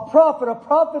 a prophet. A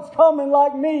prophet's coming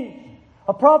like me.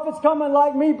 A prophet's coming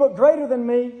like me, but greater than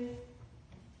me.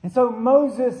 And so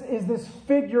Moses is this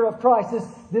figure of Christ,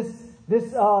 this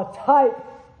type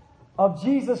of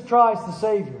Jesus Christ, the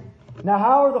Savior. Now,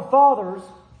 how are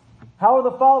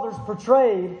the fathers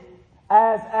portrayed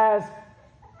as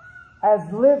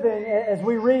living, as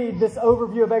we read this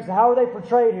overview of Exodus? How are they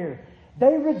portrayed here?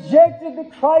 They rejected the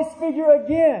Christ figure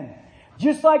again.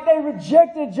 Just like they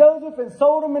rejected Joseph and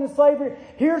sold him into slavery,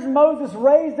 here's Moses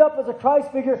raised up as a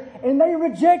Christ figure, and they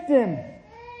reject him.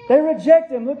 They reject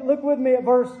him. Look with me at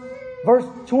verse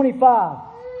 25.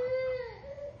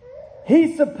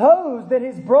 He supposed that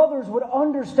his brothers would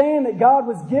understand that God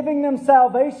was giving them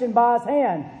salvation by his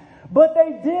hand, but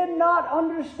they did not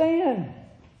understand.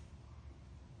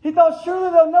 He thought,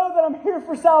 surely they'll know that I'm here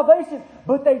for salvation.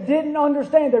 But they didn't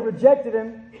understand. They rejected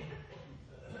him.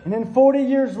 And then 40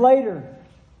 years later,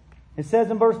 it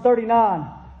says in verse 39,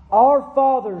 our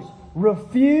fathers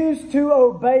refused to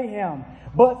obey him,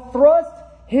 but thrust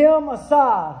him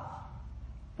aside.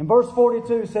 And verse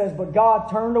 42 says, but God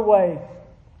turned away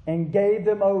and gave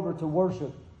them over to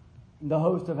worship the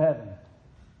host of heaven.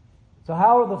 So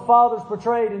how are the fathers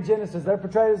portrayed in Genesis? They're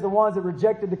portrayed as the ones that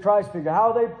rejected the Christ figure.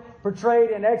 How are they portrayed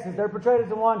in Exodus? They're portrayed as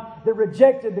the one that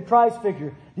rejected the Christ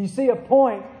figure. Do you see a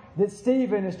point that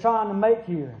Stephen is trying to make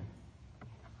here?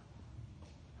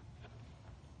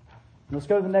 Let's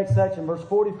go to the next section, verse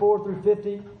 44 through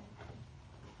 50.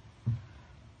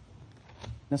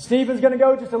 Now, Stephen's going to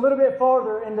go just a little bit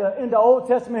farther into Old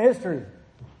Testament history.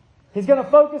 He's going to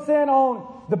focus in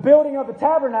on the building of the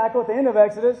tabernacle at the end of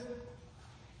Exodus,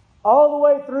 all the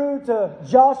way through to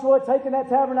Joshua taking that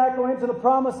tabernacle into the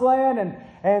promised land,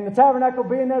 and the tabernacle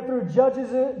being there through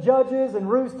Judges and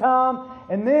Ruth's time.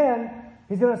 And then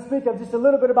he's going to speak of just a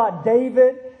little bit about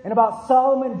David and about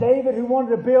Solomon, David, who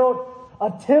wanted to build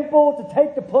a temple to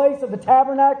take the place of the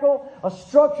tabernacle, a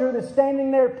structure that's standing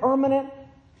there permanent.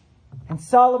 And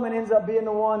Solomon ends up being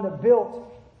the one that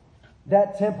built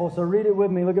that temple. So read it with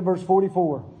me. Look at verse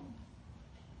 44.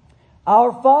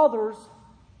 Our fathers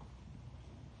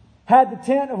had the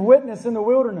tent of witness in the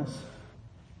wilderness,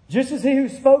 just as he who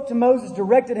spoke to Moses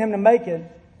directed him to make it,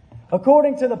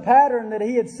 according to the pattern that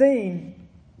he had seen.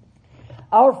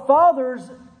 Our fathers,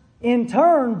 in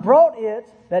turn, brought it,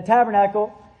 that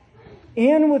tabernacle,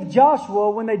 in with Joshua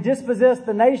when they dispossessed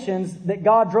the nations that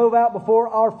God drove out before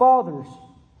our fathers.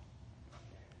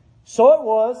 So it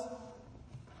was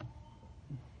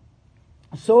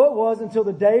until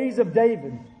the days of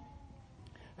David,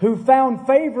 who found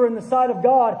favor in the sight of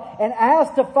God and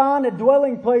asked to find a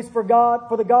dwelling place for God,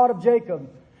 for the God of Jacob.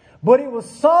 But it was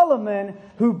Solomon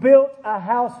who built a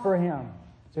house for him.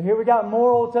 So here we got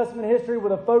more Old Testament history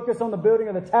with a focus on the building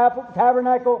of the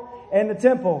tabernacle and the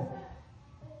temple.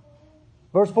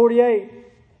 Verse 48,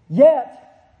 yet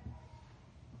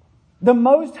the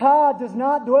Most High does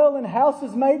not dwell in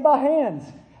houses made by hands,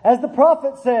 as the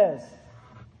prophet says,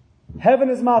 heaven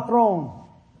is my throne,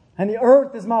 and the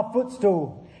earth is my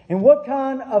footstool. And what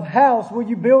kind of house will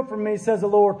you build for me, says the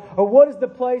Lord? Or what is the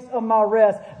place of my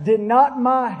rest? Did not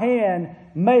my hand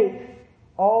make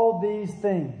all these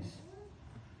things?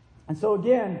 And so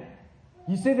again,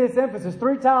 you see this emphasis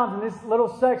 3 times in this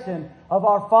little section of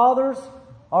our fathers.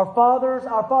 Our fathers.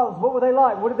 What were they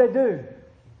like? What did they do?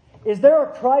 Is there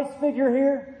a Christ figure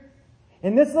here?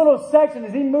 In this little section,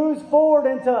 as he moves forward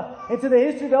into the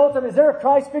history of the Old Testament, is there a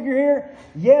Christ figure here?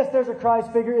 Yes, there's a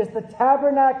Christ figure. It's the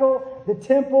tabernacle, the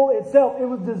temple itself. It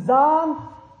was designed,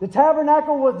 the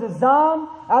tabernacle was designed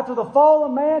after the fall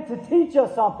of man to teach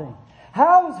us something.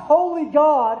 How is holy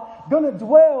God going to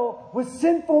dwell with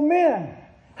sinful men?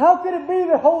 How could it be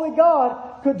that holy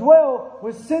God could dwell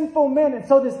with sinful men? And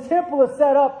so this temple is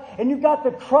set up, and you've got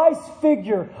the Christ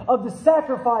figure of the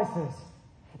sacrifices.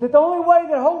 That the only way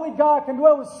that holy God can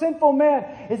dwell with sinful men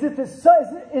is that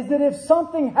if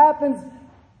something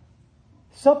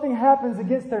happens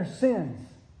against their sins.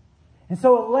 And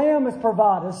so a lamb is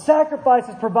provided, a sacrifice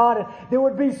is provided that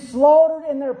would be slaughtered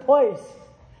in their place.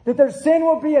 That their sin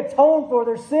would be atoned for,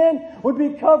 their sin would be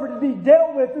covered, to be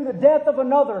dealt with through the death of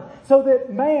another, so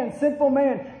that man, sinful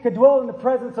man, could dwell in the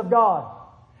presence of God.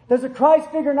 There's a Christ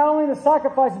figure not only in the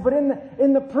sacrifices, but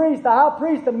in the priest, the high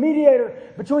priest, the mediator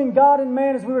between God and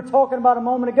man, as we were talking about a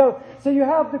moment ago. So you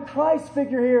have the Christ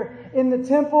figure here in the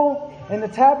temple and the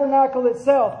tabernacle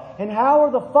itself. And how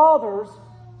are the fathers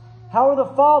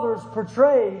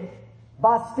portrayed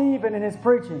by Stephen in his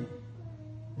preaching?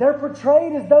 They're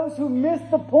portrayed as those who miss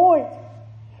the point.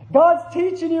 God's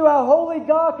teaching you how holy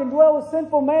God can dwell with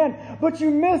sinful man, but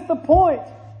you missed the point.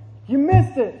 You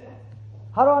missed it.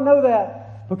 How do I know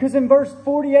that? Because in verse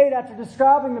 48, after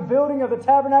describing the building of the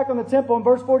tabernacle and the temple, in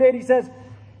verse 48 he says,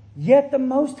 yet the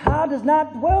Most High does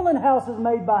not dwell in houses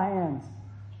made by hands.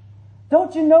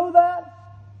 Don't you know that?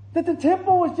 That the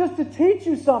temple was just to teach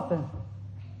you something.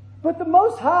 But the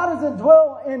Most High doesn't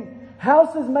dwell in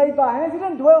houses made by hands. He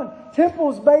doesn't dwell in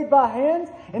temples made by hands.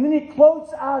 And then he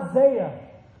quotes Isaiah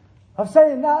of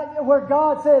saying that where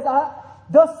God says,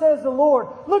 thus says the Lord,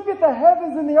 look at the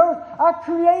heavens and the earth. I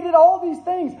created all these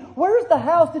things. Where's the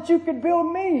house that you could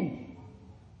build me?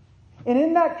 And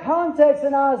in that context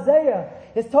in Isaiah,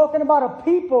 it's talking about a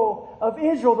people of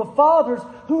Israel, the fathers,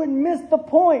 who had missed the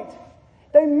point.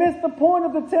 They missed the point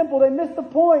of the temple. They missed the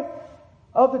point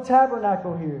of the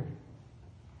tabernacle here.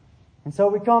 And so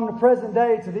we come to present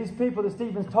day to these people that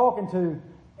Stephen's talking to,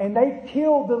 and they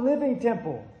killed the living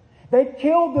temple. They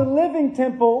killed the living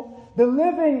temple the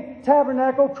living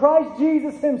tabernacle, Christ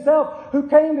Jesus himself, who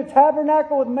came to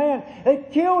tabernacle with man. They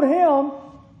killed him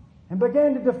and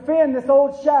began to defend this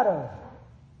old shadow.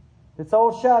 This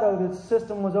old shadow, this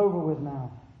system was over with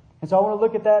now. And so I want to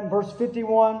look at that in verse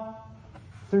 51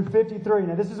 through 53.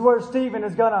 Now this is where Stephen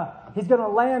is he's gonna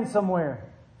land somewhere.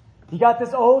 You got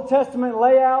this Old Testament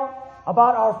layout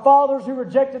about our fathers who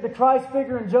rejected the Christ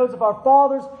figure in Joseph, our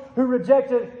fathers who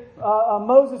rejected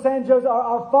Moses and Joseph,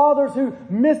 our fathers who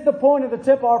missed the point of the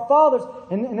temple, our fathers.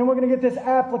 And then we're going to get this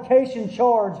application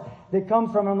charge that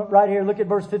comes from right here. Look at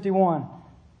verse 51.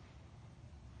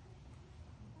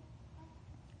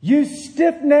 You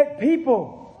stiff-necked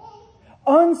people,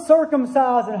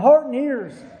 uncircumcised in heart and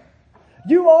ears,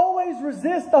 you always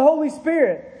resist the Holy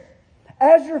Spirit.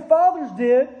 As your fathers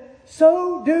did,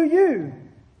 so do you.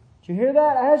 Did you hear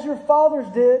that? As your fathers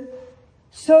did,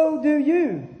 so do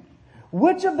you.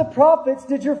 Which of the prophets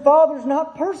did your fathers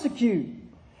not persecute?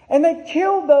 And they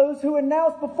killed those who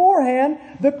announced beforehand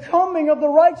the coming of the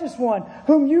righteous one,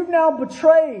 whom you've now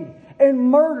betrayed and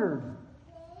murdered.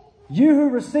 You who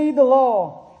received the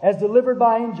law as delivered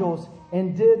by angels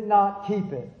and did not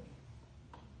keep it.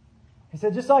 He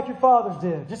said, just like your fathers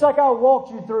did, just like I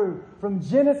walked you through from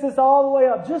Genesis all the way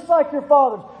up, just like your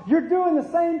fathers, you're doing the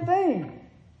same thing.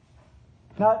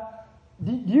 Now,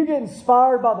 do you get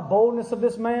inspired by the boldness of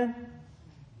this man?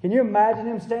 Can you imagine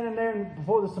him standing there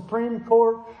before the Supreme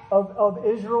Court of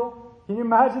Israel? Can you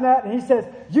imagine that? And he says,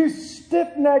 you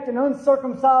stiff-necked and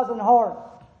uncircumcised in heart.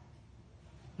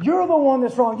 You're the one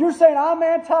that's wrong. You're saying, I'm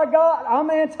anti-God,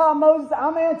 I'm anti-Moses,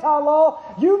 I'm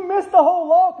anti-law. You missed the whole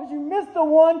law because you missed the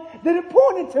one that it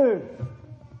pointed to.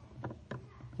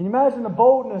 Can you imagine the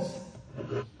boldness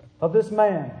of this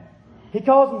man? He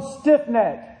calls him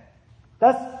stiff-necked.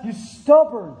 That's, you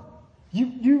stubborn.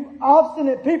 You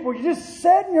obstinate people. You're just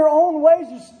set in your own ways.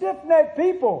 You stiff-necked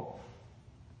people.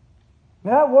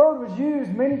 Now, that word was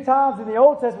used many times in the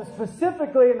Old Testament,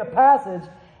 specifically in the passage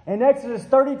in Exodus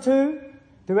 32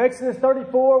 through Exodus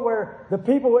 34, where the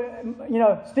people,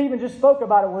 Stephen just spoke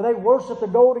about it, where they worship the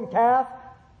golden calf.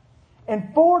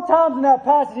 And 4 times in that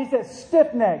passage, he says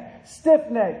stiff-necked,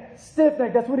 stiff-necked,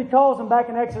 stiff-necked. That's what he calls them back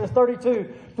in Exodus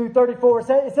 32 through 34.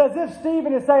 It's as if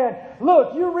Stephen is saying,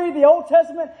 look, you read the Old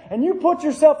Testament and you put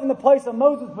yourself in the place of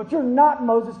Moses, but you're not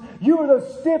Moses. You are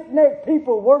those stiff-necked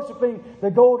people worshiping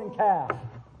the golden calf.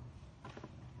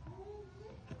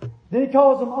 Then he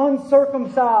calls them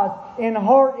uncircumcised in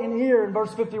heart and ear in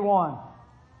verse 51.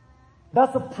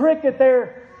 That's a prick at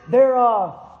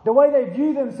the way they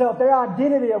view themselves, their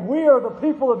identity of we are the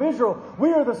people of Israel.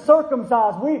 We are the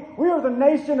circumcised. We are the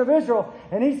nation of Israel.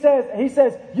 And he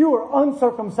says, you are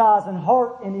uncircumcised in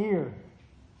heart and ear.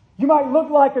 You might look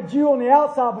like a Jew on the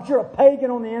outside, but you're a pagan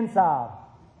on the inside.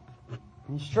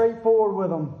 And he's straightforward with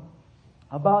them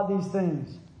about these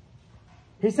things.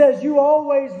 He says, you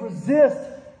always resist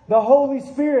the Holy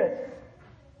Spirit.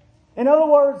 In other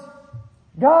words,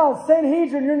 God,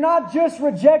 Sanhedrin, you're not just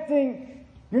rejecting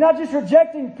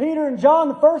Peter and John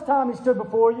the first time he stood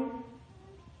before you.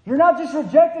 You're not just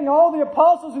rejecting all the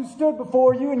apostles who stood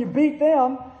before you and you beat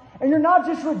them. And you're not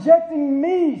just rejecting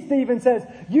me, Stephen says.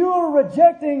 You are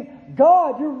rejecting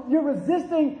God. You're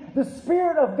resisting the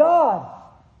Spirit of God.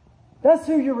 That's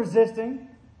who you're resisting.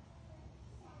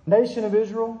 Nation of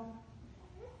Israel.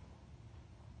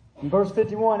 In verse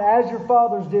 51, as your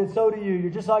fathers did, so do you. You're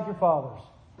just like your fathers.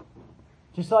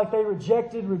 Just like they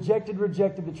rejected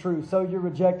the truth, so you're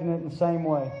rejecting it in the same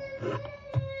way.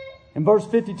 In verse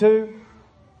 52,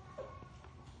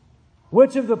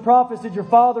 which of the prophets did your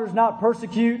fathers not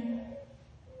persecute?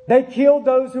 They killed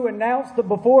those who announced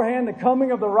beforehand the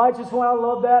coming of the righteous one. I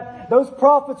love that. Those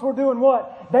prophets were doing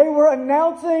what? They were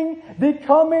announcing the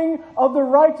coming of the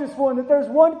righteous one, that there's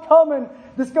one coming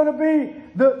that's going to be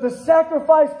the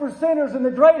sacrifice for sinners and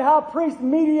the great high priest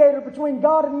mediator between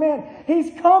God and men.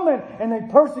 He's coming. And they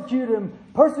persecuted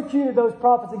those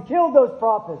prophets and killed those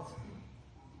prophets.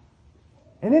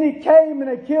 And then he came and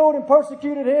they killed and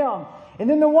persecuted him. And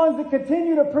then the ones that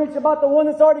continue to preach about the one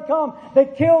that's already come, they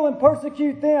kill and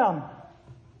persecute them.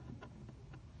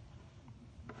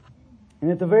 And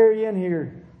at the very end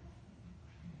here,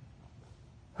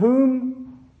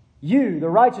 whom you, the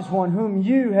righteous one, whom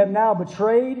you have now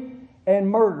betrayed and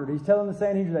murdered. He's telling the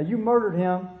Sanhedrin that you murdered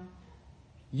him.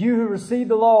 You who received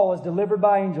the law as delivered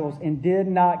by angels and did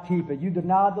not keep it. You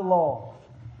denied the law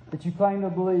that you claim to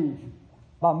believe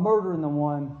by murdering the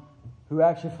one who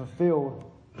actually fulfilled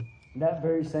that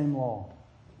very same law.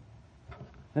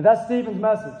 Now that's Stephen's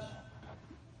message.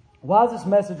 Why is this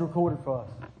message recorded for us?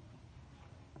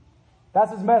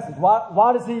 That's his message.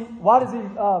 Why does he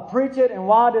preach it? And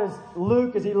why does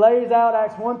Luke, as he lays out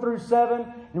Acts 1 through 7,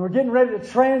 and we're getting ready to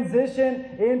transition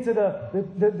into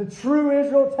the true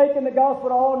Israel, taking the gospel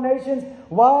to all nations,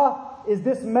 why is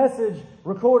this message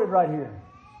recorded right here?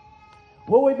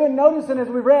 What we've been noticing as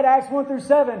we read Acts 1 through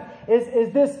 7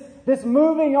 is this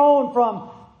moving on from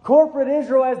corporate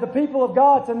Israel as the people of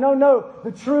God to no,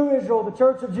 the true Israel, the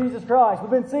church of Jesus Christ.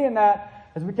 We've been seeing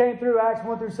that as we came through Acts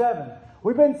 1 through 7.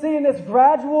 We've been seeing this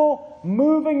gradual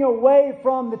moving away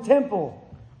from the temple.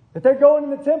 That they're going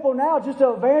in the temple now just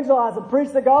to evangelize and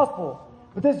preach the gospel.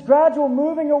 But this gradual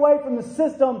moving away from the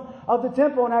system of the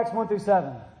temple in Acts 1 through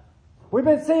 7. We've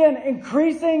been seeing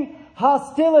increasing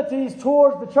hostilities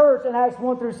towards the church in Acts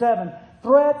 1 through 7.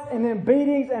 Threats and then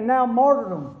beatings and now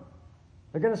martyrdom.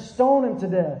 They're going to stone him to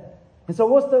death. And so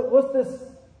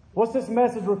what's this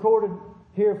message recorded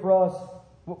here for us?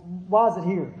 Why is it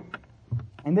here?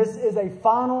 And this is a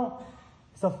final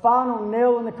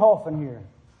nail in the coffin here.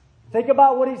 Think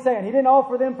about what he's saying. He didn't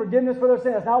offer them forgiveness for their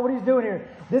sins. That's not what he's doing here.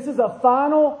 This is a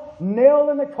final nail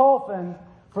in the coffin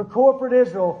for corporate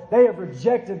Israel. They have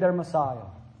rejected their Messiah.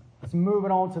 It's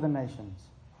moving on to the nations.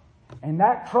 And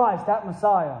that Christ, that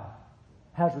Messiah,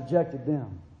 has rejected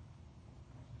them.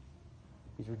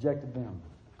 He's rejected them.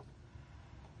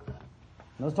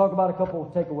 Let's talk about a couple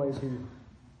of takeaways here.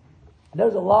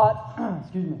 There's a lot,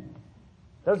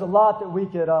 there's a lot that we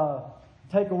could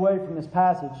take away from this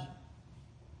passage.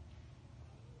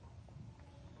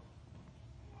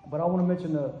 But I want to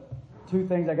mention the two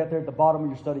things I got there at the bottom of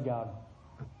your study guide.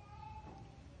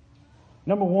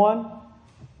 Number one,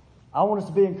 I want us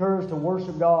to be encouraged to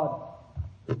worship God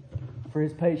for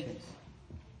His patience.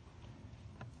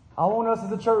 I want us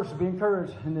as a church to be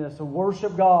encouraged in this, to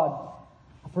worship God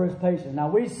for His patience. Now,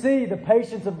 we see the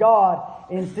patience of God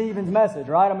in Stephen's message,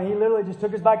 right? I mean, he literally just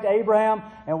took us back to Abraham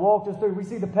and walked us through. We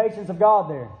see the patience of God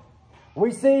there.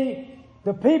 We see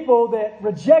the people that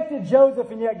rejected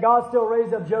Joseph, and yet God still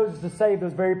raised up Joseph to save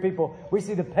those very people. We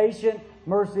see the patient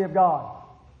mercy of God.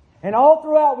 And all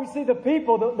throughout, we see the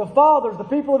people, the fathers, the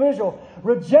people of Israel,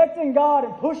 rejecting God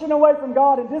and pushing away from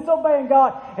God and disobeying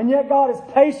God. And yet God is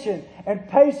patient and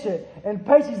patient and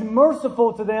patient. He's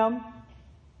merciful to them.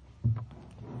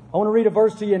 I want to read a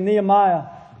verse to you in Nehemiah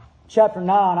chapter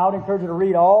 9. I would encourage you to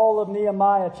read all of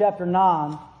Nehemiah chapter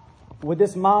 9 with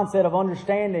this mindset of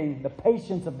understanding the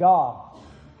patience of God.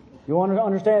 You want to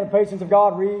understand the patience of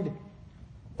God? Read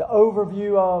the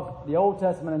overview of the Old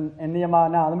Testament in Nehemiah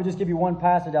 9. Let me just give you one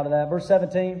passage out of that. Verse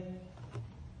 17.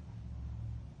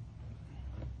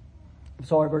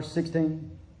 Verse 16.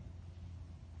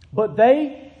 But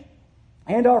they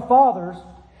and our fathers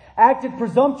acted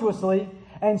presumptuously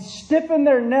and stiffened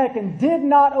their neck and did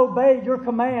not obey your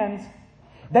commands.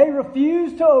 They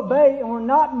refused to obey and were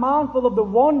not mindful of the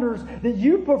wonders that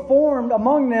you performed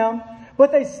among them,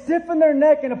 but they stiffened their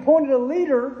neck and appointed a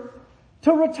leader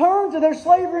to return to their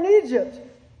slavery in Egypt.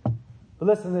 But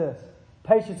listen to this.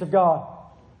 Patience of God.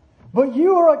 But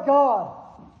you are a God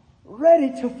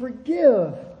ready to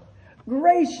forgive,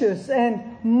 gracious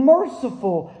and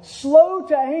merciful, slow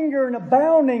to anger and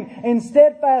abounding in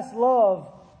steadfast love.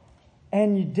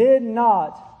 And you did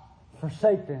not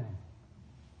forsake them.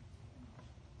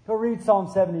 Go read Psalm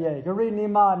 78. Go read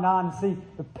Nehemiah 9 and see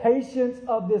the patience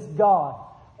of this God.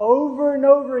 Over and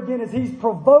over again, as He's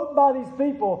provoked by these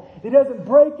people, He doesn't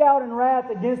break out in wrath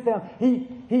against them.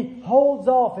 He holds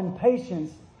off in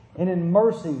patience and in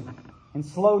mercy and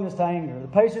slowness to anger. The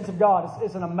patience of God.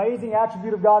 It's an amazing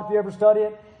attribute of God if you ever study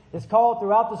it. It's called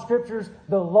throughout the Scriptures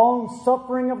the long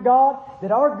suffering of God.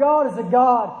 That our God is a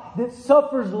God that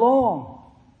suffers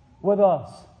long with us.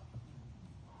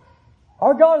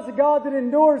 Our God is a God that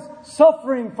endures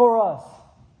suffering for us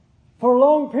for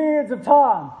long periods of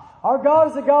time. Our God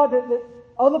is a God that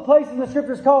other places in the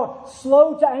Scriptures called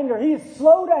slow to anger. He is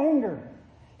slow to anger.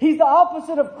 He's the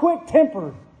opposite of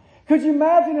quick-tempered. Could you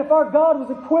imagine if our God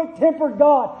was a quick-tempered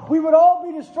God? We would all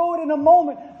be destroyed in a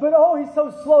moment. But He's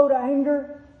so slow to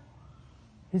anger.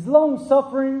 He's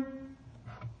long-suffering.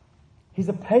 He's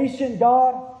a patient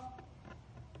God.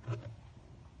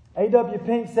 A.W.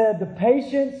 Pink said, the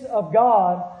patience of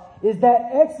God is that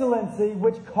excellency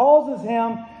which causes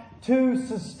Him to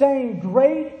sustain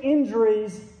great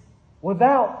injuries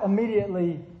without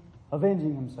immediately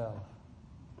avenging Himself.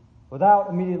 Without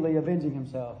immediately avenging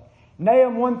Himself.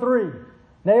 Nahum 1:3.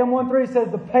 Nahum 1:3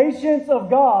 says, the patience of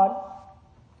God,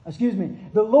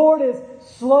 the Lord is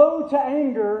slow to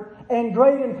anger and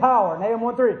great in power. Nahum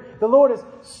 1:3. The Lord is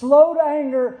slow to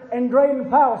anger and great in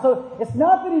power. So it's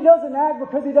not that He doesn't act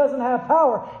because He doesn't have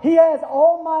power. He has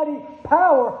almighty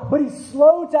power, but He's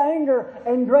slow to anger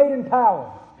and great in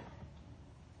power.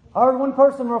 I heard one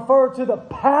person refer to the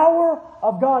power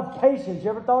of God's patience. You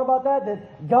ever thought about that?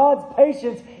 That God's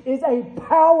patience is a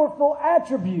powerful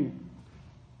attribute.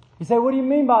 You say, what do you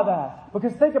mean by that?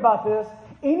 Because think about this.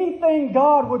 Anything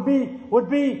God would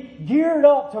be geared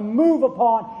up to move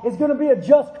upon is going to be a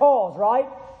just cause, right?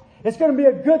 It's going to be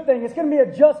a good thing. It's going to be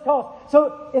a just cause.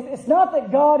 So it's not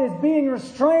that God is being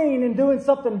restrained and doing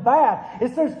something bad.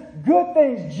 It's there's good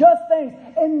things, just things,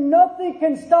 and nothing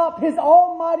can stop His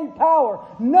almighty power.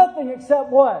 Nothing except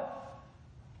what?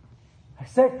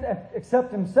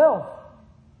 Except Himself.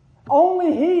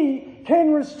 Only He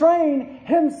can restrain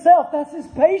Himself. That's His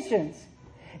patience.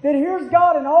 That here's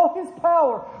God in all His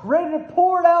power, ready to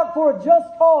pour it out for a just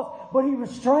cause, but He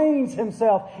restrains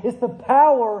Himself. It's the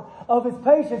power of His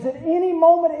patience. At any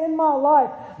moment in my life,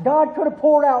 God could have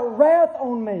poured out wrath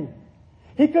on me.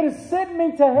 He could have sent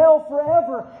me to hell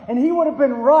forever, and He would have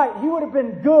been right. He would have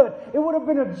been good. It would have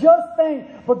been a just thing,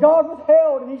 but God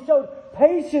withheld, and He showed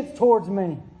patience towards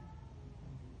me.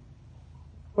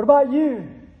 What about you?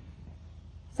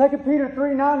 2 Peter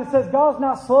 3:9, it says, God's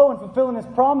not slow in fulfilling His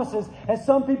promises, as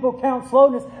some people count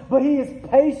slowness, but He is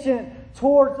patient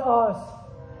towards us,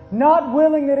 not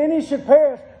willing that any should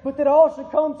perish, but that all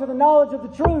should come to the knowledge of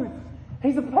the truth.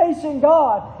 He's a patient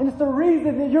God, and it's the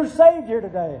reason that you're saved here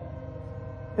today.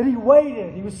 That He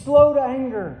waited. He was slow to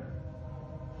anger.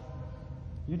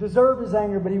 You deserve His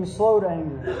anger, but He was slow to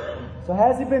anger. So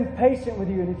has He been patient with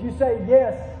you? And if you say,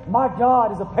 yes, my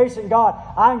God is a patient God,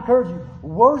 I encourage you,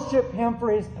 worship Him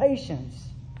for His patience.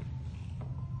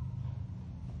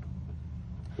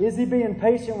 Is He being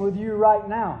patient with you right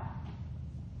now?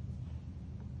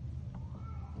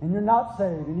 And you're not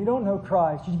saved, and you don't know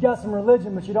Christ. You've got some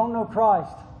religion, but you don't know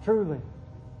Christ, truly.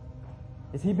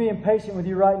 Is He being patient with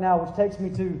you right now? Which takes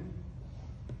me to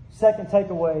second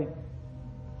takeaway.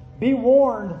 Be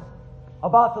warned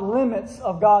about the limits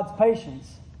of God's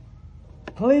patience.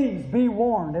 Please be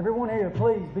warned. Everyone here,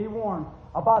 please be warned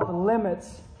about the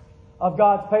limits of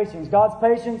God's patience. God's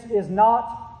patience is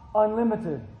not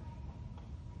unlimited.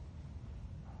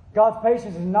 God's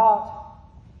patience is not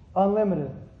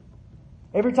unlimited.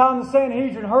 Every time the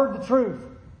Sanhedrin heard the truth,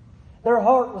 their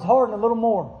heart was hardened a little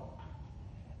more.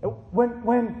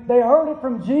 When they heard it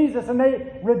from Jesus and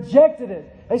they rejected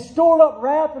it, they stored up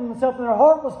wrath in themselves and their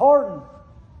heart was hardened.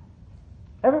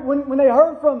 When they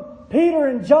heard from Peter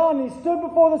and John, he stood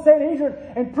before the Sanhedrin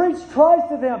and preached Christ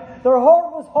to them, their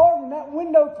heart was hardened. That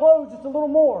window closed just a little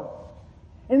more.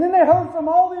 And then they heard from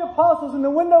all the apostles and the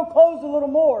window closed a little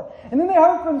more. And then they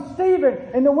heard from Stephen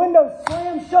and the window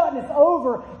slammed shut and it's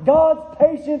over. God's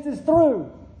patience is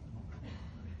through.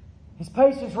 His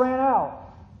patience ran out.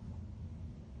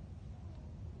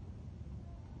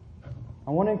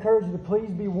 I want to encourage you to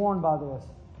please be warned by this.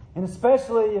 And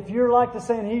especially if you're like the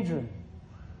Sanhedrin.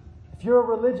 If you're a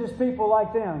religious people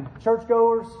like them,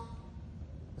 churchgoers,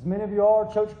 as many of you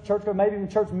are, churchgoers, maybe even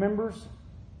church members.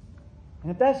 And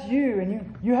if that's you,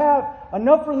 and you have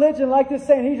enough religion like this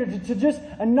Sanhedrin to just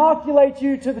inoculate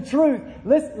you to the truth,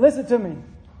 listen to me.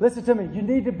 Listen to me. You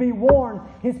need to be warned.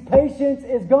 His patience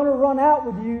is going to run out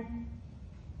with you.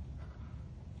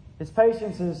 His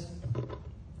patience is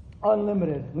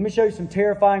unlimited. Let me show you some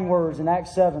terrifying words in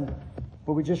Acts 7,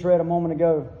 what we just read a moment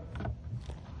ago.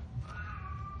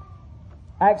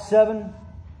 Acts 7,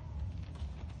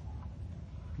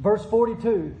 verse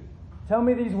 42. Tell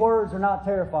me these words are not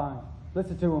terrifying.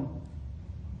 Listen to them.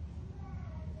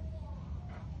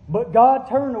 But God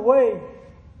turned away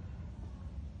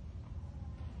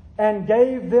and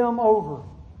gave them over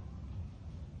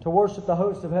to worship the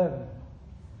host of heaven.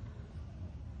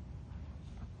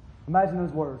 Imagine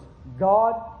those words.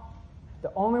 God,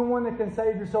 the only one that can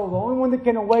save your soul, the only one that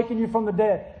can awaken you from the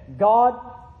dead, God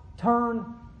turned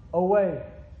away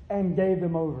and gave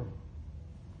them over.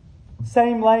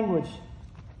 Same language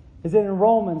is in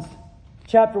Romans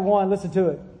chapter 1. Listen to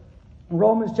it. In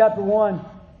Romans chapter 1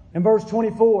 and verse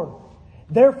 24.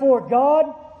 Therefore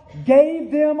God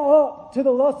gave them up to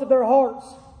the lust of their hearts.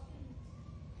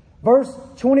 Verse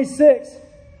 26.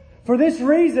 For this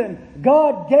reason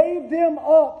God gave them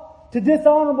up to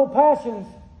dishonorable passions.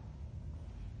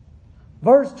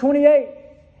 Verse 28.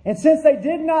 And since they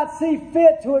did not see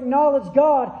fit to acknowledge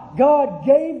God, God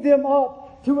gave them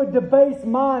up to a debased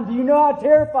mind. Do you know how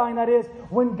terrifying that is?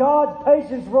 When God's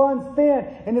patience runs thin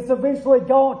and it's eventually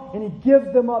gone and He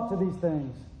gives them up to these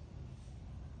things.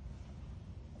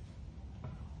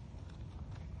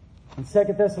 In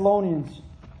 2 Thessalonians,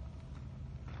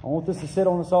 I want this to sit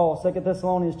on us all. 2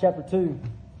 Thessalonians chapter 2.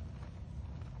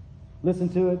 Listen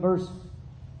to it,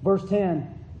 verse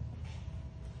 10.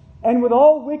 And with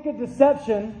all wicked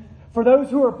deception for those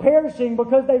who are perishing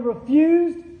because they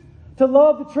refused to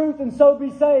love the truth and so be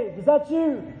saved. Is that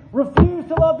you? Refuse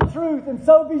to love the truth and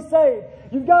so be saved.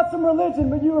 You've got some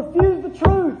religion, but you refuse the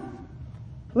truth.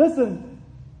 Listen.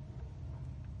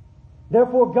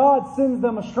 Therefore God sends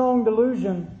them a strong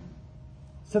delusion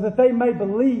so that they may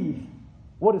believe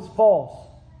what is false,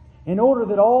 in order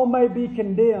that all may be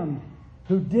condemned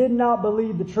who did not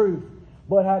believe the truth,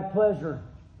 but had pleasure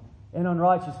in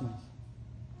unrighteousness.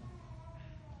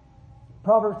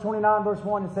 Proverbs 29 verse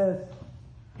 1, it says,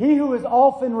 he who is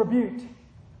often rebuked,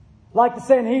 like the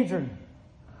Sanhedrin,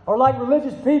 or like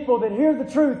religious people that hear the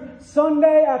truth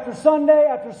Sunday after Sunday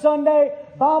after Sunday,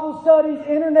 Bible studies,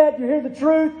 internet, you hear the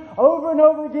truth over and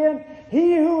over again.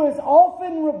 He who is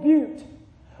often rebuked,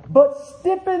 but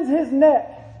stiffens his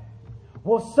neck,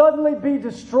 will suddenly be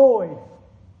destroyed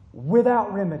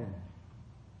without remedy.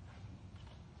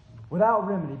 Without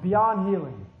remedy, beyond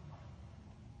healing.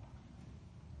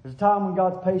 There's a time when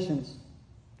God's patience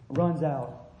runs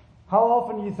out. How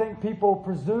often do you think people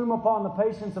presume upon the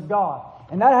patience of God?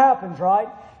 And that happens, right?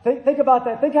 Think about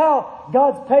that. Think how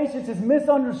God's patience is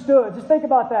misunderstood. Just think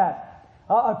about that.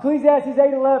 Ecclesiastes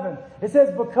 8:11. It says,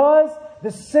 because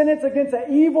the sentence against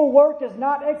an evil work is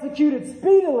not executed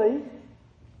speedily,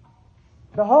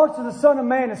 the hearts of the Son of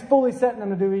Man is fully setting them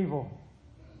to do evil.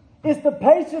 It's the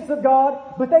patience of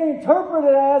God, but they interpret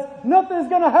it as, nothing's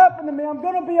going to happen to me. I'm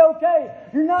going to be okay.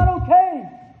 You're not okay.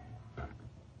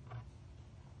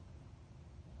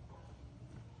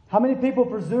 How many people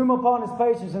presume upon His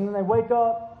patience and then they wake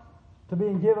up to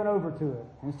being given over to it,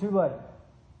 and it's too late?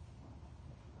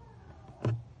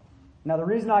 Now, the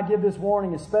reason I give this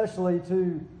warning, especially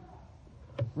to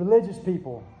religious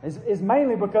people, is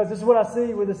mainly because this is what I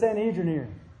see with the Sanhedrin here.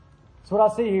 It's what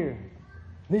I see here.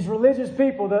 These religious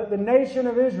people, the nation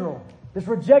of Israel, that's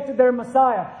rejected their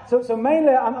Messiah. So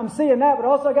mainly I'm seeing that, but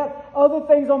also I got other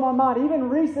things on my mind, even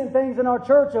recent things in our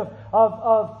church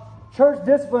of church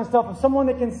discipline stuff, of someone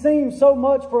that can seem so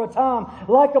much for a time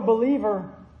like a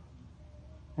believer,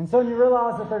 and so you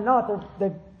realize that they're not.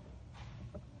 They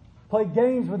play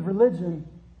games with religion.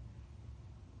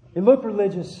 They look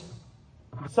religious,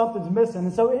 but something's missing.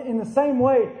 And so in the same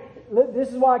way, this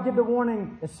is why I give the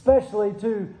warning especially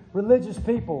to religious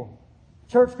people,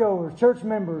 churchgoers, church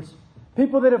members,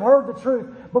 people that have heard the truth.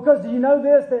 Because do you know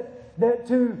this, that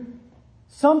to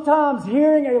sometimes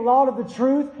hearing a lot of the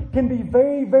truth can be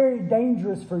very, very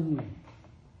dangerous for you.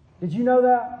 Did you know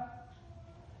that?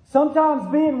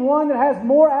 Sometimes being one that has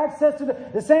more access to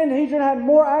the Sanhedrin had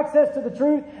more access to the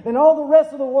truth than all the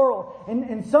rest of the world.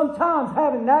 And sometimes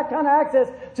having that kind of access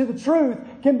to the truth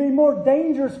can be more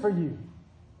dangerous for you.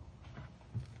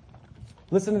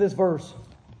 Listen to this verse.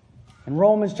 In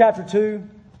Romans chapter 2,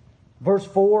 verse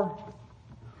 4.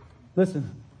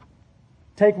 Listen.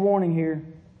 Take warning here.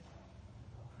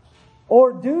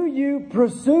 Or do you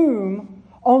presume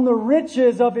on the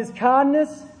riches of His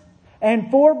kindness and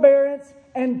forbearance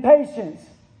and patience?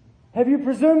 Have you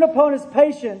presumed upon His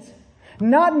patience,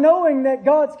 not knowing that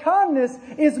God's kindness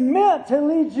is meant to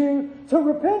lead you to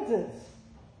repentance?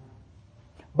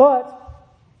 But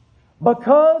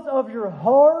because of your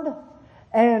hard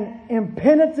and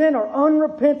impenitent or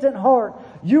unrepentant heart,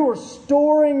 you are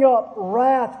storing up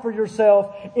wrath for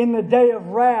yourself in the day of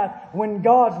wrath when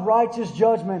God's righteous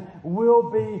judgment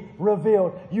will be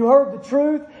revealed. You heard the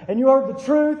truth, and you heard the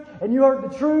truth, and you heard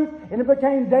the truth, and it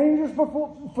became dangerous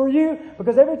for you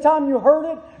because every time you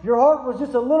heard it, your heart was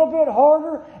just a little bit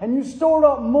harder, and you stored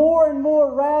up more and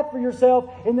more wrath for yourself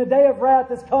in the day of wrath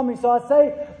that's coming. So I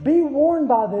say, be warned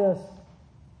by this.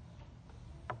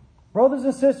 Brothers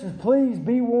and sisters, please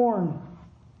be warned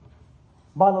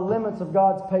by the limits of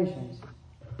God's patience.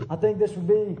 I think this would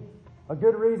be a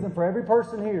good reason for every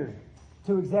person here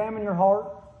to examine your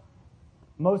heart.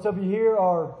 Most of you here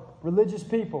are religious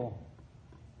people.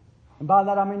 And by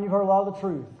that I mean you've heard a lot of the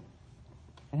truth.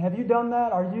 And have you done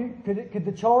that? Could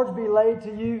the charge be laid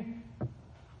to you?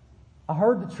 I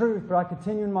heard the truth, but I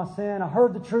continue in my sin. I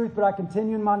heard the truth, but I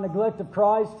continue in my neglect of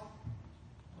Christ.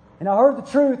 And I heard the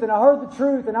truth, and I heard the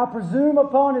truth, and I presume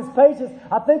upon His patience.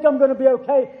 I think I'm going to be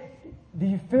okay. Do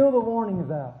you feel the warning of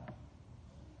that?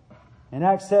 In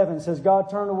Acts 7, it says,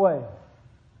 God turned away,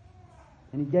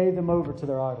 and He gave them over to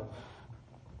their idols.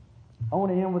 I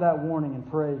want to end with that warning and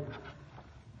pray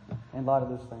in light of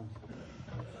those things.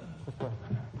 Let's pray.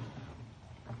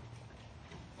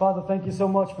 Father, thank you so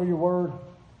much for your word,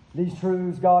 these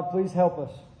truths. God, please help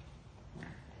us.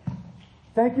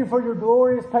 Thank you for your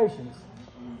glorious patience.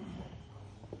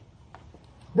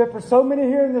 That for so many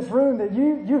here in this room, that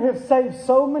you have saved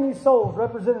so many souls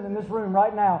represented in this room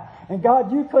right now. And God,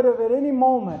 you could have at any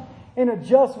moment, in a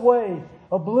just way,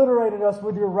 obliterated us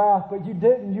with your wrath, but you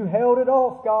didn't. You held it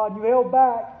off, God. You held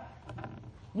back.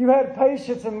 You had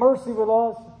patience and mercy with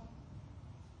us.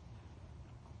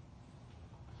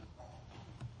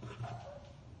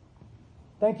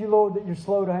 Thank you, Lord, that you're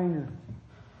slow to anger.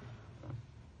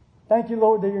 Thank you,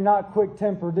 Lord, that you're not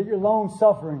quick-tempered, that you're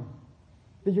long-suffering,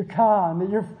 that you're kind,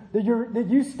 that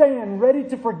you stand ready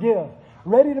to forgive,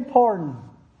 ready to pardon.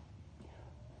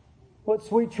 What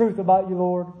sweet truth about you,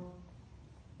 Lord.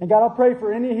 And God, I pray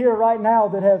for any here right now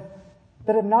that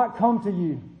have not come to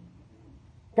you.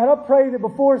 God, I pray that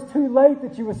before it's too late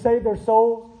that you would save their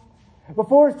souls.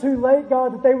 Before it's too late,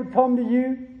 God, that they would come to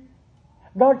you.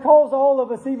 God, calls all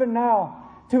of us even now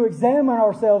to examine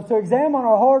ourselves, to examine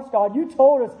our hearts, God. You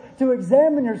told us to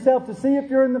examine yourself to see if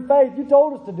you're in the faith. You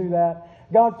told us to do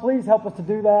that. God, please help us to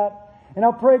do that. And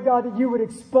I pray, God, that you would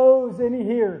expose any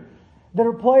here that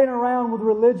are playing around with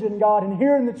religion, God, and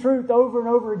hearing the truth over and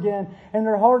over again, and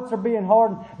their hearts are being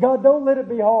hardened. God, don't let it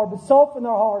be hard, but soften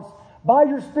their hearts. By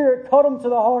your Spirit, cut them to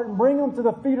the heart and bring them to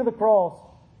the feet of the cross.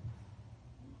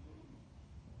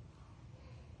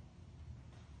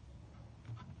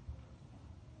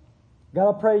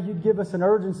 God, I pray you'd give us an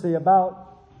urgency about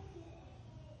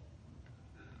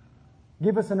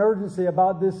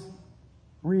this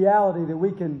reality that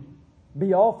we can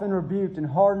be often rebuked and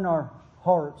harden our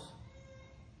hearts,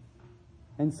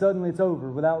 and suddenly it's over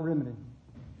without remedy.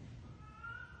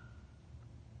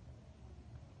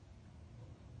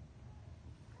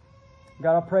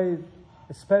 God, I pray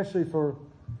especially for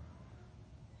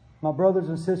my brothers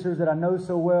and sisters that I know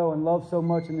so well and love so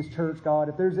much in this church, God.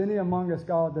 If there's any among us,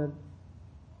 God, that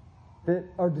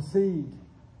are deceived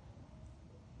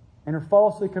and are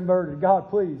falsely converted, God,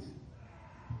 please,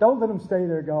 don't let them stay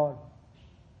there, God.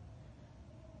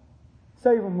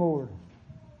 Save them, Lord.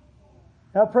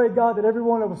 And I pray, God, that every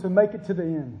one of us will make it to the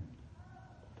end.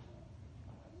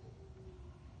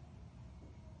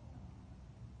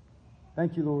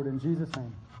 Thank you, Lord, in Jesus'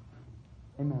 name.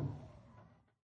 Amen.